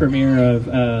the premiere of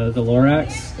The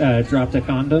Lorax dropped a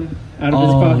condom out of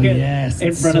his pocket in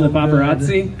it's front of the so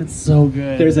paparazzi? good. It's so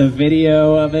good. There's a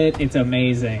video of it. It's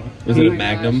amazing. Was it a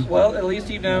Magnum? Well, at least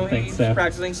you know I think he's so.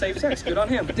 practicing safe sex. Good on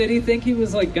him. Did he think he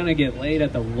was like gonna get laid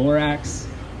at the Lorax?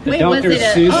 The Wait, was Dr. it a?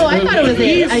 Seuss Oh, I thought it was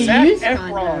movie? a Zac used Efron.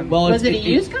 condom. Well, was it a it-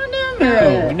 used condom?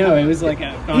 Or No, it was like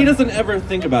a condom. He doesn't ever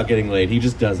think about getting laid. He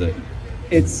just does it.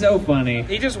 It's so funny.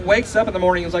 He just wakes up in the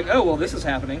morning and is like, oh, well, this is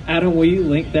happening. Adam, will you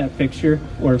link that picture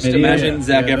or Just video? imagine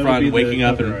Zac Yeah, that'll be Efron the waking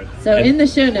up cover and art. So in the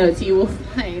show notes, you will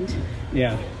find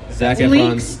Yeah. Zac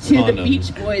links Efron's to condom. the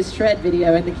Beach Boys shred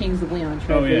video and the Kings of Leon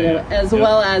shred Oh, yeah, video, yeah. as Yep.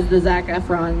 well as the Zac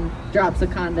Efron drops a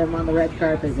condom on the red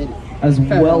carpet video. as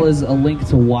photo. well as a link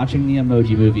to watching the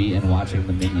Emoji Movie and watching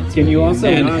the Minions. Can you movie. also-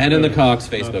 And Not Head in the those.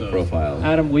 Cox Not Facebook those. profile.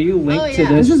 Adam, will you link Oh, to yeah.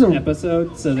 this This is a-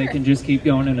 episode so they can just keep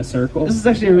going in a circle? This is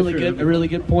actually a really Sure. good, a really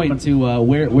good point to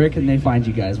where can they find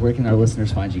you guys? Where can our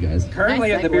listeners find you guys? Currently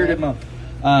Nice at the segue. Bearded Monk.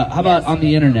 How about Yes. on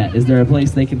the internet? Is there a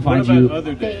place they can What find about you?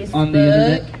 other days? Facebook On the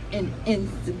internet? and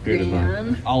Bearded Instagram.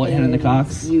 Monk. All at Hen and the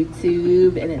Cox?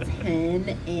 YouTube, and it's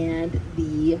Hen and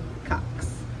the Cox.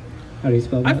 How do you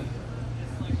spell that?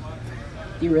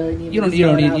 Do you really need You me don't- to you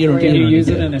don't spell it need- out you don't for Can need you to use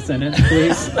do it it. in a sentence,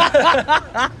 please?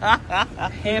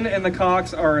 Hen and the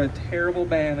Cox are a terrible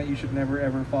band that you should never,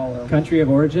 ever follow. Country of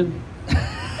origin?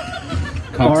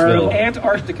 Coxville.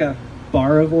 Antarctica.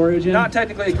 Bar of origin? Not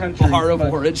technically a country. Bar of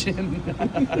but Origin.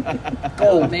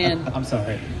 Oh man. I'm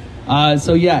sorry.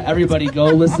 So yeah, everybody go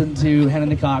listen to Hen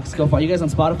and the Cox. Go follow you guys on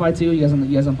Spotify too. You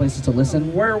guys on places to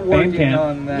listen. We're working Bandcamp.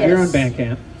 on that. Yes. You're on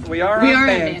Bandcamp. We are We on are on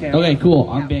Bandcamp. Okay, cool.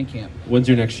 On Yeah. Bandcamp. When's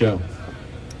your next show?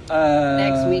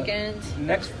 Next weekend.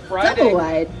 Next Friday. Double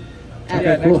wide. Yeah,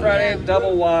 At- next Friday,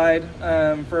 double wide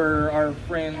for our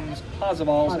friend's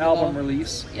Pozival's Pozival. album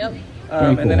release. Yep. Very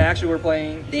And then cool. actually we're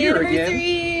playing The here again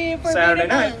anniversary for Saturday Bearded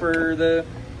night Monk. for the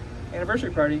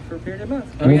anniversary party for Period Month.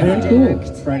 Oh, yeah. Very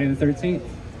cool. Friday the 13th.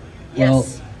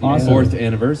 Yes. Well, awesome. Fourth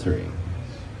anniversary.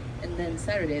 And then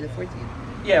Saturday the 14th.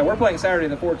 Yeah, we're playing Saturday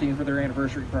the 14th for their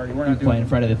anniversary party. We're We're not doing playing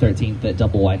Friday the 13th at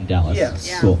Double Wide in Dallas. Yes.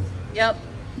 Yeah. Cool. Yep.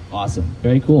 Awesome.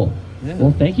 Very cool. Yeah.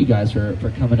 Well, thank you guys for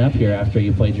coming up here after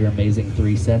you played your amazing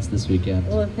 3 sets this weekend.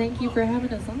 Well, thank you for having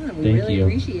us on. We Thank really you.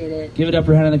 appreciate it. Give it up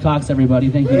for Hen and the Cox, everybody.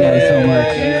 Thank you guys so much.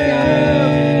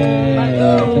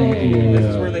 Thank you. This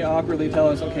is where they awkwardly tell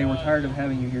us, okay, we're tired of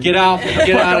having you here. Get out! Get Fuck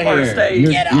out up of our here! stage.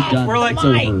 You're Get off. done. We're like, it's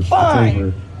over. fine, It's fine.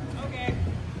 over.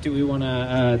 Do we want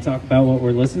to talk about what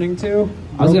we're listening to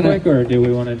I was real gonna- quick, or do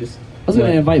we want to just... I was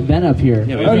going to invite Ben up here.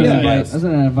 Yeah, we I was can gonna invite- invite- I was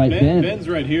going to invite Ben, Ben's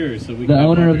right here, so we the can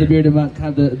owner of the beer. Bearded Monk,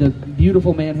 kind of the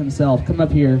beautiful man himself. Come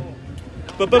up here.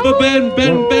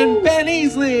 Ben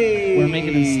Easley. We're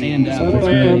making him stand up. He's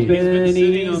It's been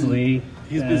sitting on- Easley.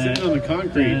 He's been sitting on the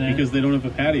concrete because they don't have a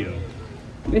patio.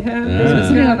 He's been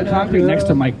sitting on the concrete next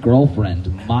to my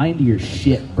girlfriend. Mind your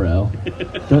shit, bro.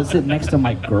 Don't sit next to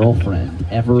my girlfriend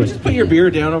ever. Just put your beer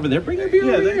down over there. Bring your beer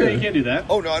Yeah, over you here. can't do that.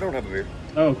 Oh no, I don't have a beer.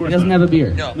 Oh, of He course doesn't not. have a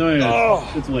beer. No. No, yeah,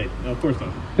 Oh. it's late. No, of course not.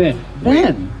 Ben,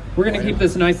 we're gonna keep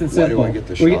this nice and Why simple. do I get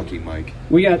the We- shocking mic?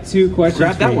 We got 2 questions.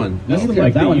 Grab that for you. one. You can the grab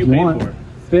mic that one you if you paid want. for.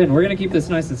 Ben, we're gonna keep this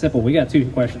nice and simple. We got 2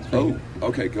 questions for you. Oh,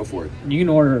 okay, go for it. You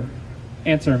can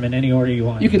answer them in any order you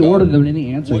want. You can order them in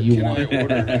any answer What you can want. I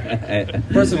order?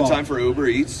 First Is of it all, time for Uber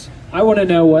Eats? I want to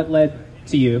know what led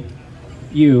to you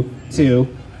to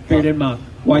Bearded Monk.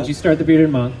 Why'd you start the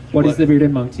Bearded Monk? What is What? the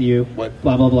Bearded Monk to you? What?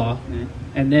 Blah, blah, blah.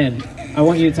 And then I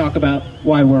want you to talk about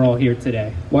why we're all here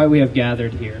today. Why we have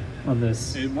gathered here on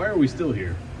this. And why are we still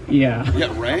here? Yeah.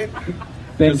 Yeah, right?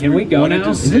 Ben, can we go wanted now? to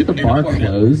Isn't sit the in bar a bar.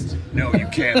 closed? No, you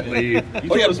can't leave. Oh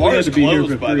told yeah, us we had bar's to be here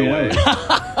closed, for by the 3 way.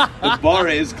 hours. The bar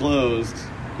is closed.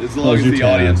 As long Close as your the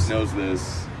audience tabs. knows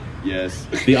this. Yes.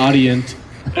 The audience.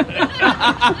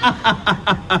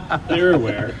 They're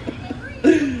aware.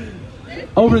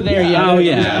 Over there, yeah. Oh,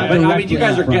 yeah. But, I mean, you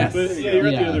guys are Directly guests. But yeah, you're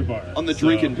at Yeah. the other bar. On the so-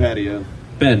 drinking patio.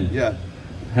 Ben, Yeah.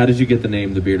 how did you get the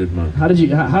name The Bearded Monk? How did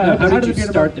you? How did did you the Bearded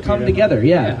start Monk the come Bearded together?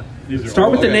 Yeah. These are Start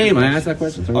all- with the Okay. name. I asked that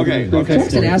question. Start with Okay, the name. okay.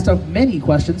 Jackson asked us many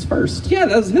questions first. Yeah,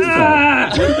 that was his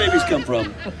fault. Where do babies come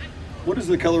from? What does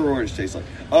the color orange taste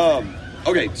like?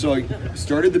 Okay, so I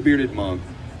started the Bearded Monk.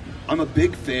 I'm a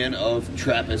big fan of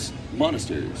Trappist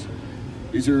monasteries.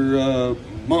 These are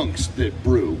monks that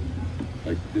brew.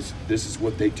 Like this is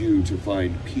what they do to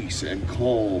find peace and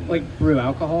calm. Like brew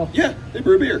alcohol? Yeah, they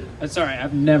brew beer. Sorry,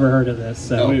 I've never heard of this.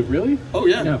 So. Wait, really? Oh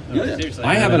yeah, No, yeah, yeah. seriously.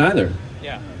 I haven't either.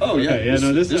 Oh yeah. Okay, yeah,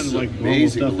 no, this sounds is like normal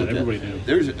amazing stuff to that look at. everybody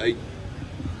knew.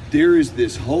 There is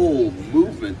this whole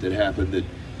movement that happened that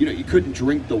you couldn't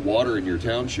drink the water in your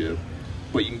township,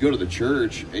 but you can go to the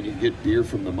church and you can get beer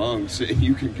from the monks and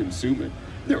you can consume it.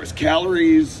 There was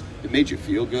calories. It made you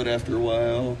feel good after a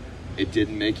while. It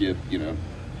didn't make you,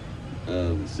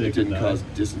 Sick it didn't and cause die.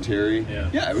 dysentery.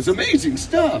 Yeah. It was amazing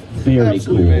stuff. Very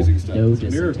Absolutely cool. amazing stuff. No It's a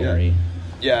miracle. dysentery.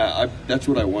 Yeah, that's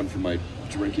what I want for my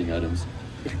drinking items.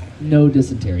 No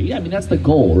dysentery. Yeah, I mean that's the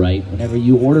goal, right? Whenever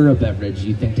you order a beverage,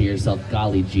 you think to yourself,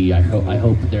 "Golly gee, I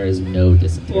hope there is no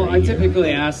dysentery." Well, I here."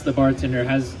 typically ask the bartender,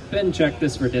 has Ben checked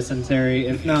this for dysentery?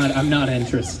 If not, I'm not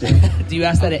interested. Do you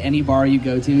ask that at any bar you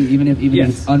go to, even if Yes.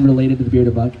 it's unrelated to the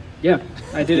Bearded Monk? Yeah,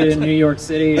 I did it in New York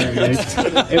City, and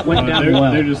it went down they're,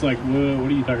 well. they're just like, whoa,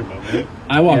 what are you talking about, man?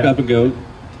 I walk Yeah. up and go,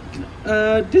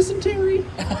 dysentery?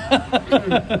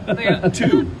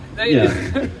 Two.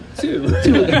 Yeah. Two.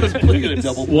 We get a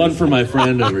double. One for my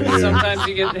friend over here.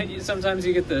 Sometimes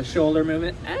you get the shoulder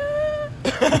movement.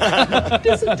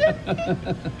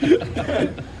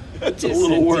 That's a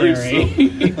little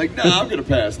worrisome. Like, nah, I'm gonna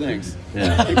pass. Thanks.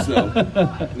 Yeah. I think so.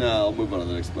 No, I'll move on to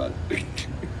the next spot.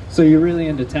 So you're really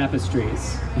into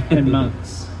tapestries and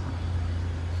monks.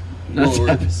 Not Lord.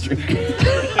 tapestry.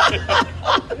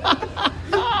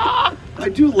 I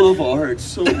do love art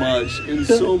so much in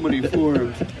so many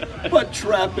forms, but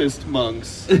Trappist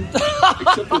monks,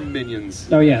 except for minions.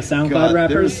 Oh yeah, SoundCloud God,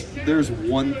 rappers. there's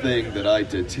one thing that I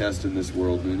detest in this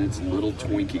world, and it's little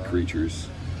Twinkie creatures.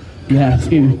 Yeah, It's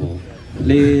dude. horrible.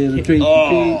 Little Twinkie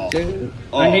Oh. creature.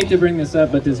 I hate to bring this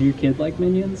up, but does your kid like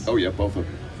Minions? Oh yeah, both of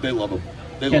them. They love them.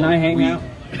 Can I hang out?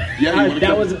 Yeah, you wanna that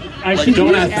come- was. I like, should.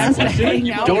 Don't Don't ask that question.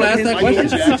 Don't ask that Michael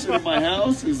question. Jackson in my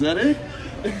house? Is that it?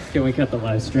 Can we cut the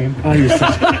live stream? Oh, you're so-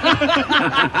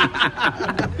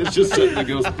 It's just something that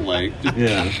goes blank.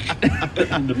 yeah.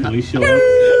 And the police show up.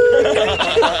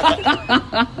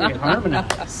 We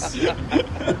harmonize.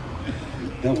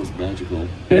 That was magical.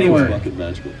 Anyway. That was fucking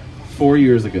magical. 4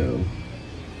 years ago.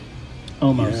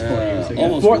 Almost 4 years ago.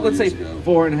 Almost Four, 4 let's say years ago.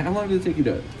 4 and how long did it take you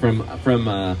to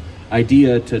from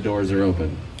idea to doors are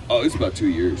open? Oh, it's about 2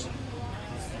 years.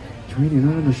 You're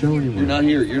not on the show anymore. You're not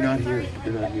here. You're not here.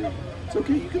 You're not here. It's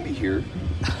okay. You can be here.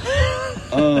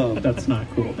 That's not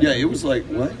cool. Yeah, it was like,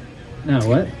 what? No,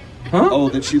 what? Huh? Oh,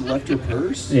 that she left her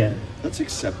purse? Yeah. That's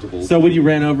acceptable. So when you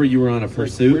ran over, you were on a Like,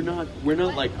 pursuit. we're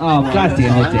not like. Oh, god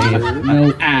damn it, Dave.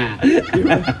 No. Ah.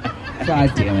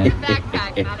 God damn it.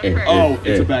 Backpack, not a purse. Oh,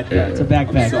 it's a backpack. It's a backpack.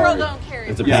 I'm Girl sorry. don't carry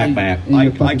It's a Yeah. backpack. I,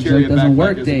 Your I fucking carry a joke doesn't backpack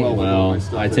work, as Dave. well. with Well, all my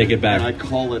stuff I in take it back. And I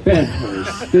call it Ben, a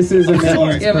purse. this is a sorry.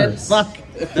 Minions Damn it, purse. fuck.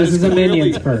 That This is a clearly-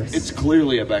 Minions purse. It's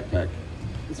clearly a backpack.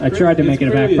 I tried to make it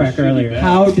a clearly backpack shitty earlier. bag.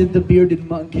 How did the Bearded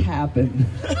Monk happen?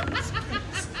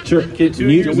 Sure. Mute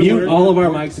years all of our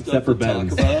More mics stuff except for to talk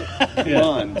Ben's. about. Come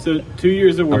on. So 2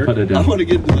 years of I'll work. put it I down. want to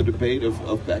get into the debate of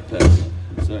backpacks.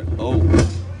 So, oh,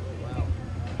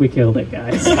 We killed it,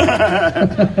 guys.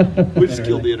 We just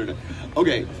killed the internet.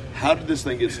 Okay, how did this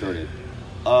thing get started?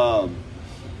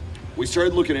 We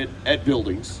started looking at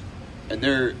buildings, and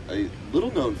they're a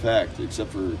little known fact,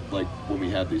 except for like when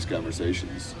we had these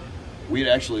conversations. We had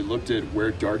actually looked at where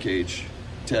Dark Age's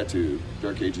tattoo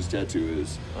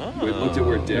is. We had looked at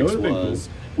where Dick's would've been was.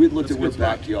 cool. We had looked That's at where a good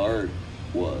spot. Backyard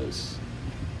was.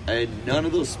 And none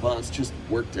of those spots just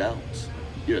worked out.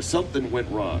 You know, something went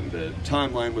wrong. The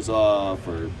timeline was off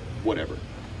or whatever.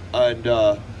 And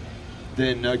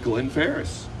then Glenn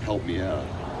Ferris helped me out.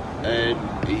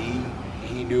 And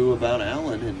he knew about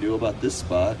Alan and knew about this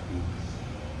spot. And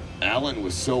Alan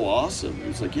was so awesome. He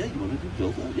was like, yeah, you want to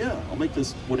build that? Yeah, I'll make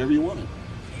this whatever you want it.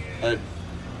 And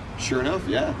sure enough,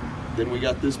 yeah. Then we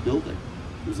got this building.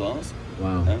 It was awesome.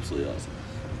 Wow. Absolutely awesome.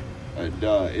 And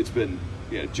it's been,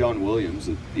 John Williams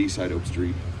at Eastside Oak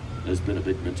Street has been a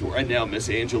big mentor. And now Miss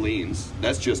Angeline's,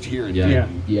 that's just here in Yeah.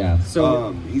 Dayton. Yeah.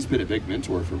 So, He's been a big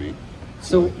mentor for me.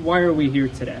 so why are we here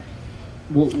today?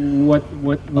 What's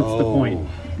the point?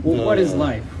 What is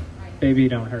life? Baby,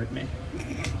 don't hurt me.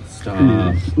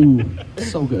 Stop. Ooh,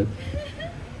 so good.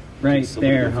 Right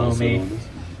Somebody there, go falsetto homie. on this.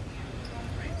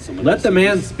 Somebody Let the sing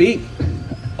man this. speak.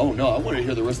 Oh no, I want to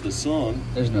hear the rest of the song.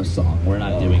 There's no song. We're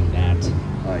not doing that.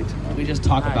 All right. We just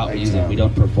talk about Right, music. Tom. We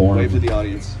don't perform. Wave to the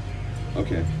audience.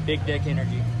 Okay. Big dick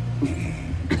energy.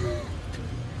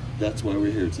 That's why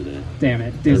we're here today. Damn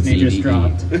it, Disney just DVD.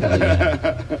 dropped. Hell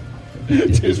yeah.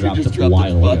 Disney dropped just a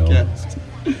while ago. podcast.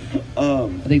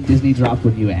 I think Disney dropped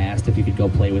when you asked if you could go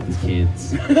play with his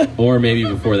kids. Or maybe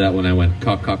before that when I went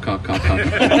cock, cock, cock, cock, cock.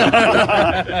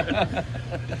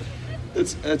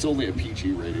 That's only a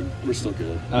PG rating. We're still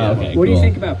good. Oh, okay. What do you cool.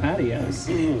 think about patios?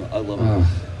 I love them.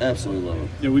 Absolutely love them.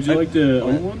 Yeah, would you like to Oh,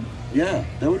 own yeah. one? Yeah,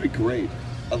 that would be great.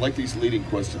 I like these leading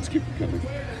questions. Keep them coming.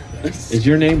 Is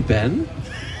your name Ben?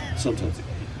 Sometimes.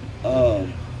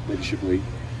 Lady Shipley.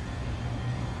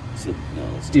 So,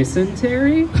 no, it's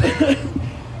Dysentery?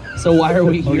 So why are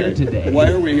we here Okay. today? Why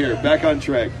are we here? Back on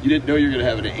track. You didn't know you were going to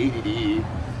have an ADD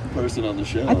person on the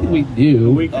show. I think huh? we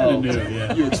knew. We kind of knew,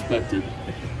 yeah. You expected.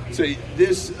 So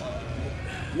this,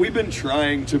 we've been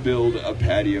trying to build a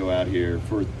patio out here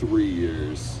for 3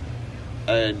 years,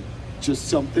 and just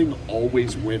something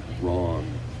always went wrong.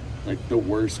 Like the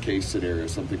worst case scenario,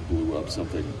 something blew up,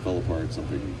 something fell apart,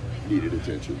 something needed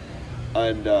attention.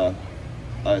 And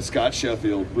Scott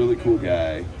Sheffield, really cool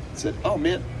guy, said, "Oh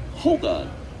man, hold on."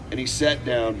 And he sat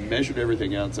down, measured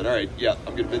everything out, and said, "All right, yeah,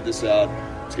 I'm gonna bid this out.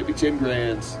 It's gonna be 10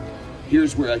 grand.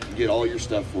 Here's where I can get all your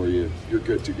stuff for you. You're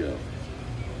good to go."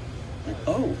 Like,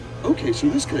 oh, okay, so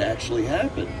this could actually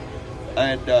happen.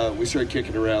 And we started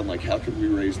kicking around, like, how can we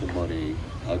raise the money?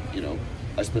 How,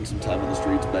 I spent some time on the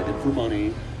streets begging for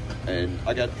money, and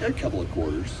I got a couple of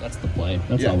quarters. That's the play.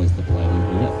 That's Yeah. always the play.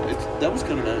 That was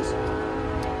kind of nice.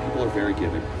 People are very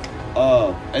giving.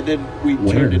 And then we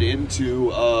Where? turned it into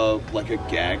like a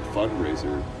gag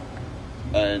fundraiser,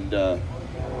 and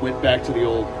went back to the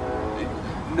old,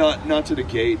 not to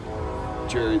negate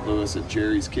Jerry Lewis and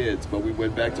Jerry's Kids, but we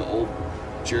went back to old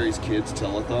Jerry's Kids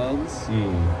telethons.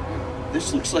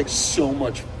 This looks like so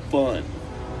much fun,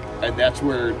 and that's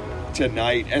where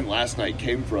tonight and last night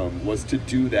came from, was to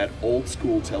do that old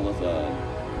school telethon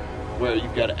where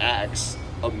you've got acts,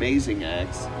 amazing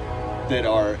acts that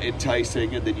are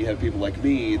enticing, and then you have people like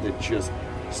me that just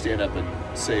stand up and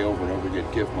say over and over again,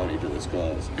 give money to this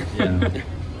cause. Yeah.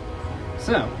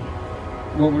 So,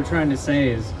 what we're trying to say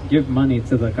is give money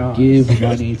to the cause. Give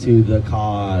money to the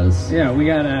cause. Yeah, we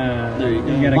got There you go.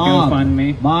 a Mom,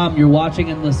 GoFundMe. Mom, you're watching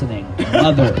and listening.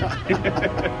 Mother,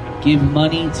 give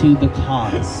money to the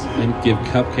cause. And give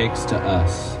cupcakes to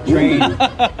us. Train.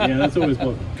 Yeah, that's always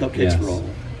welcome. Cupcakes Yes. for all.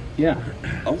 Yeah.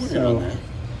 I want to So- on that.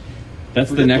 That's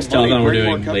Forget the next the money, telethon we're bring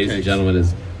more doing, ladies and cupcakes. gentlemen,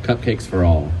 is cupcakes for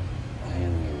all.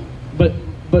 But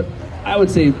I would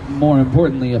say more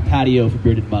importantly, a patio for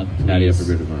Bearded Monk. Please. Patio for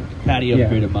Bearded Monk. Patio Yeah. for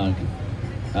Bearded Monk.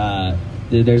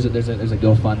 There's a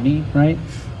GoFundMe, right?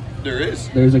 There is.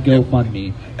 There's a Yep.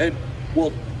 GoFundMe. And,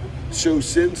 well, so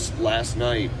since last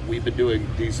night, we've been doing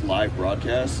these live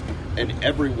broadcasts, and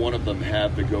every one of them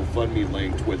have the GoFundMe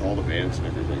linked with all the bands and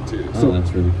everything, too. Oh,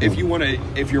 that's really cool.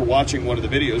 If you're watching one of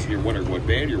the videos and you're wondering what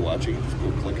band you're watching, just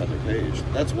go click on their page.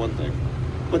 That's one thing.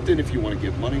 But then if you want to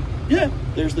give money, yeah,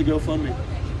 there's the GoFundMe.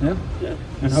 Yeah. Yeah.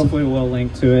 And hopefully we'll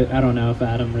link to it. I don't know if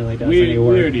Adam really does any We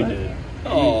work. already but- did.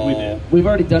 Oh, We did. We've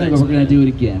already done it, but Thanks, we're going man. to do it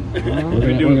again. We're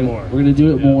gonna do it more. We're going to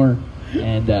do it Yeah. more,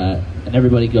 and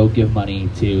everybody go give money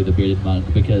to the Bearded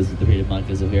Monk, because the Bearded Monk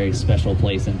is a very special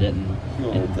place in Denton, Oh,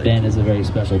 and thank Ben you. is a very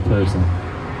special person.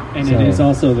 And So- it is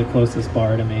also the closest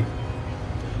bar to me.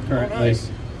 Currently. nice.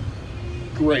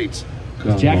 Great.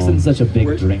 Come Jackson's on. such a big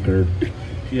Where- drinker.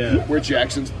 Yeah. We're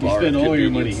Jackson's You bar. spend of all your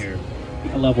money convenience.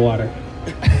 here. I love water.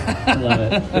 I love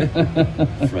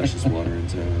it. Freshest water in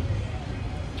town.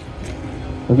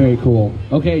 Well, very cool.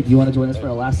 Okay, do you want to join us for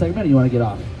a last segment, or you want to get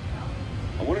off?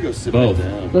 I want to go sit Both. back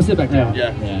down. Let's sit back down.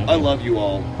 Yeah. I love you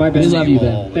all. Bye, Ben. I see We love you,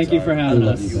 Ben. all the Thank you time. for having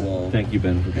I us. love you all. Thank you,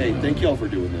 Ben, for Hey, thank y'all for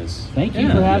doing this. Thank you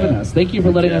Yeah. for having Yeah. us. Thank you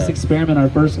for letting us Yeah. experiment our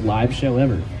first live show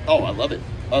ever. Oh, I love it.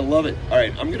 I love it. All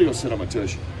right, I'm going to go sit on my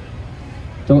tush.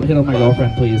 Don't hit on my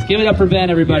girlfriend, please. Give it up for Ben,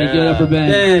 everybody. Give it up for Ben.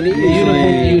 Ben, Beautiful,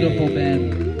 easy. beautiful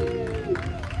Ben.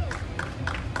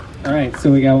 All right,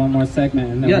 so we got one more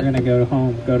segment, and then Yeah. we're gonna go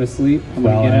home, go to sleep. I'm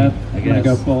Well, gonna get up. I I'm gonna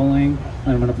go guess. bowling.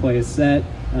 And I'm gonna play a set.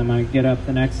 I'm gonna get up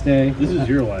the next day. This is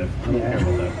your life. I don't Yeah. care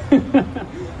about that.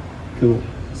 Cool.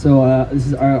 So this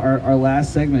is our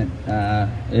last segment.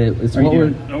 It's Are you what we're.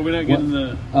 doing- Oh, we're not getting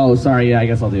the Oh, sorry. Yeah, I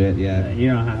guess I'll do it. Yeah.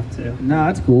 You don't have to. No,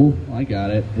 it's cool. I got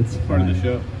it. It's part of the fine.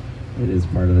 show. It is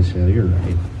part of the show. You're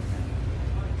right.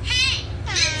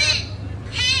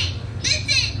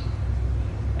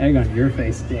 Egg on your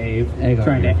face, Dave. Egg on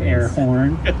Trying your to air face.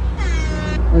 horn.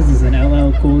 This is an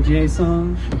LL Cool J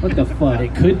song. What the fuck?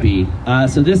 It could be.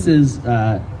 So this is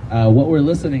what we're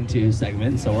listening to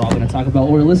segment. So we're all going to talk about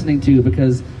what we're listening to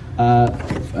because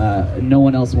no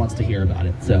one else wants to hear about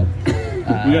it. So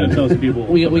We gotta tell some people.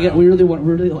 we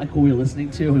really like what we're listening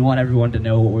to. We want everyone to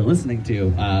know what we're listening to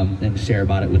and share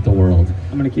about it with the world.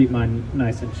 I'm gonna keep mine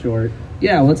nice and short.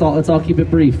 Yeah, let's all keep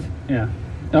it brief. Yeah.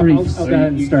 Briefs. I'll go ahead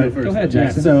and You start. go first. Go ahead, Yeah,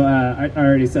 Jackson. so I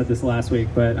already said this last week,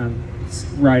 but I'm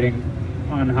riding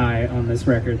on high on this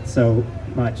record so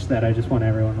much that I just want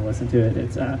everyone to listen to it.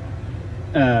 It's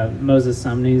Moses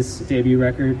Sumney's debut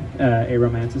record, A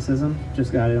Romanticism.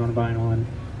 Just got it on vinyl, and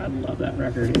I love that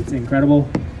record. It's incredible,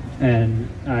 and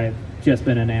I've just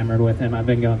been enamored with him. I've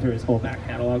been going through his whole back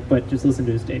catalog, but just listen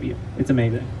to his debut. It's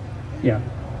amazing. Yeah.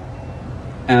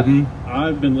 Adam.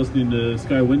 I've been listening to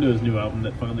Sky Window's new album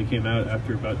that finally came out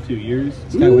after about 2 years.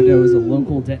 Sky Window is a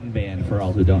local Denton band for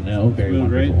all who don't know. Very Really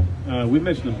great. wonderful. We've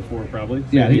mentioned them before, probably.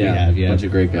 Yeah, I think we have. Yeah. Bunch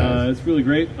of great guys. It's really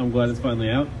great. I'm glad it's finally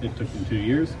out. It took them 2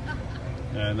 years.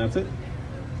 And that's it.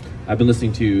 I've been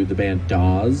listening to the band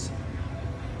Dawes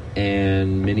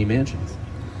and Mini Mansions.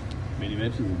 Many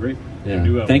Mansions is great. Yeah. Their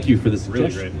new album Thank you for the is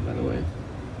really suggestion, great. by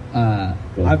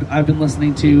the way. I've been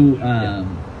listening to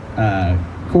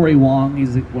Corey Wong.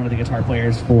 He's one of the guitar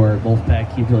players for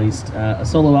Wolfpack. He released a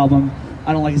solo album.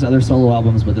 I don't like his other solo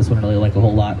albums, but this one I really like a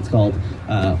whole lot. It's called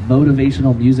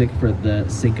Motivational Music for the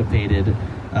Syncopated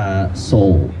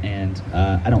Soul, and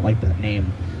I don't like that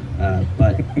name,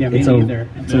 but Yeah, me it's neither.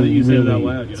 it's Now a that you said it out really,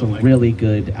 loud, you it's a don't like really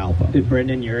good album. Did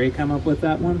Brendan Urie come up with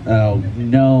that one? Oh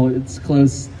no, it's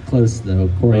close though.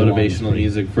 Corey Wong is Motivational pretty-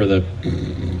 music for the.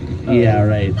 Yeah,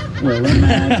 right. Well,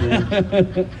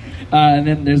 imagine. And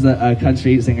then there's a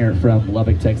country singer from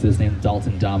Lubbock, Texas named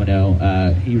Dalton Domino.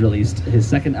 He released his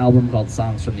second album called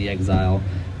Songs from the Exile,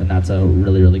 and that's a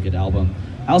really, really good album.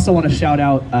 I also want to shout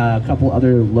out a couple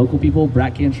other local people.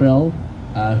 Brat Cantrell,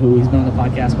 who he's been on the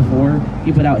podcast before.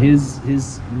 He put out his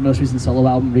most recent solo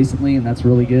album recently, and that's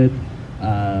really good.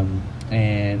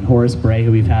 And Horace Bray,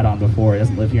 who we've had on before, he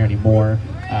doesn't live here anymore.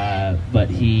 But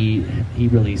he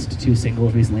released 2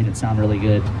 singles recently that sound really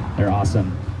good. They're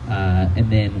awesome. And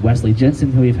then Wesley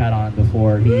Jensen, who we've had on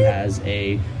before, he has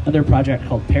another project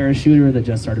called Parachuter that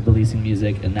just started releasing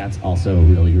music, and that's also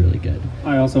really, really good.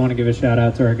 I also want to give a shout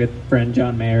out to our good friend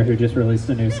John Mayer, who just released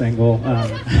a new single.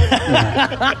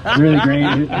 Yeah, really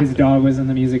great. His dog was in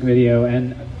the music video,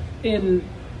 and in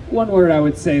one word, I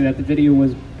would say that the video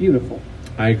was beautiful.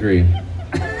 I agree.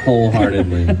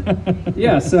 Wholeheartedly.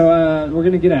 Yeah, so we're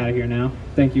gonna get out of here now.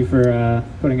 Thank you for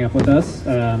putting up with us.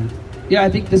 Yeah, I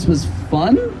think this was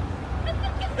fun.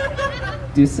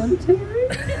 Dysentery?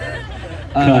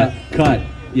 Cut.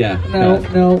 Yeah. No,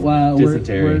 cut. no, we're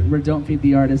Dysentery. Don't Feed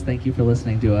the Artist. Thank you for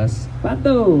listening to us.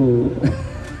 Pato.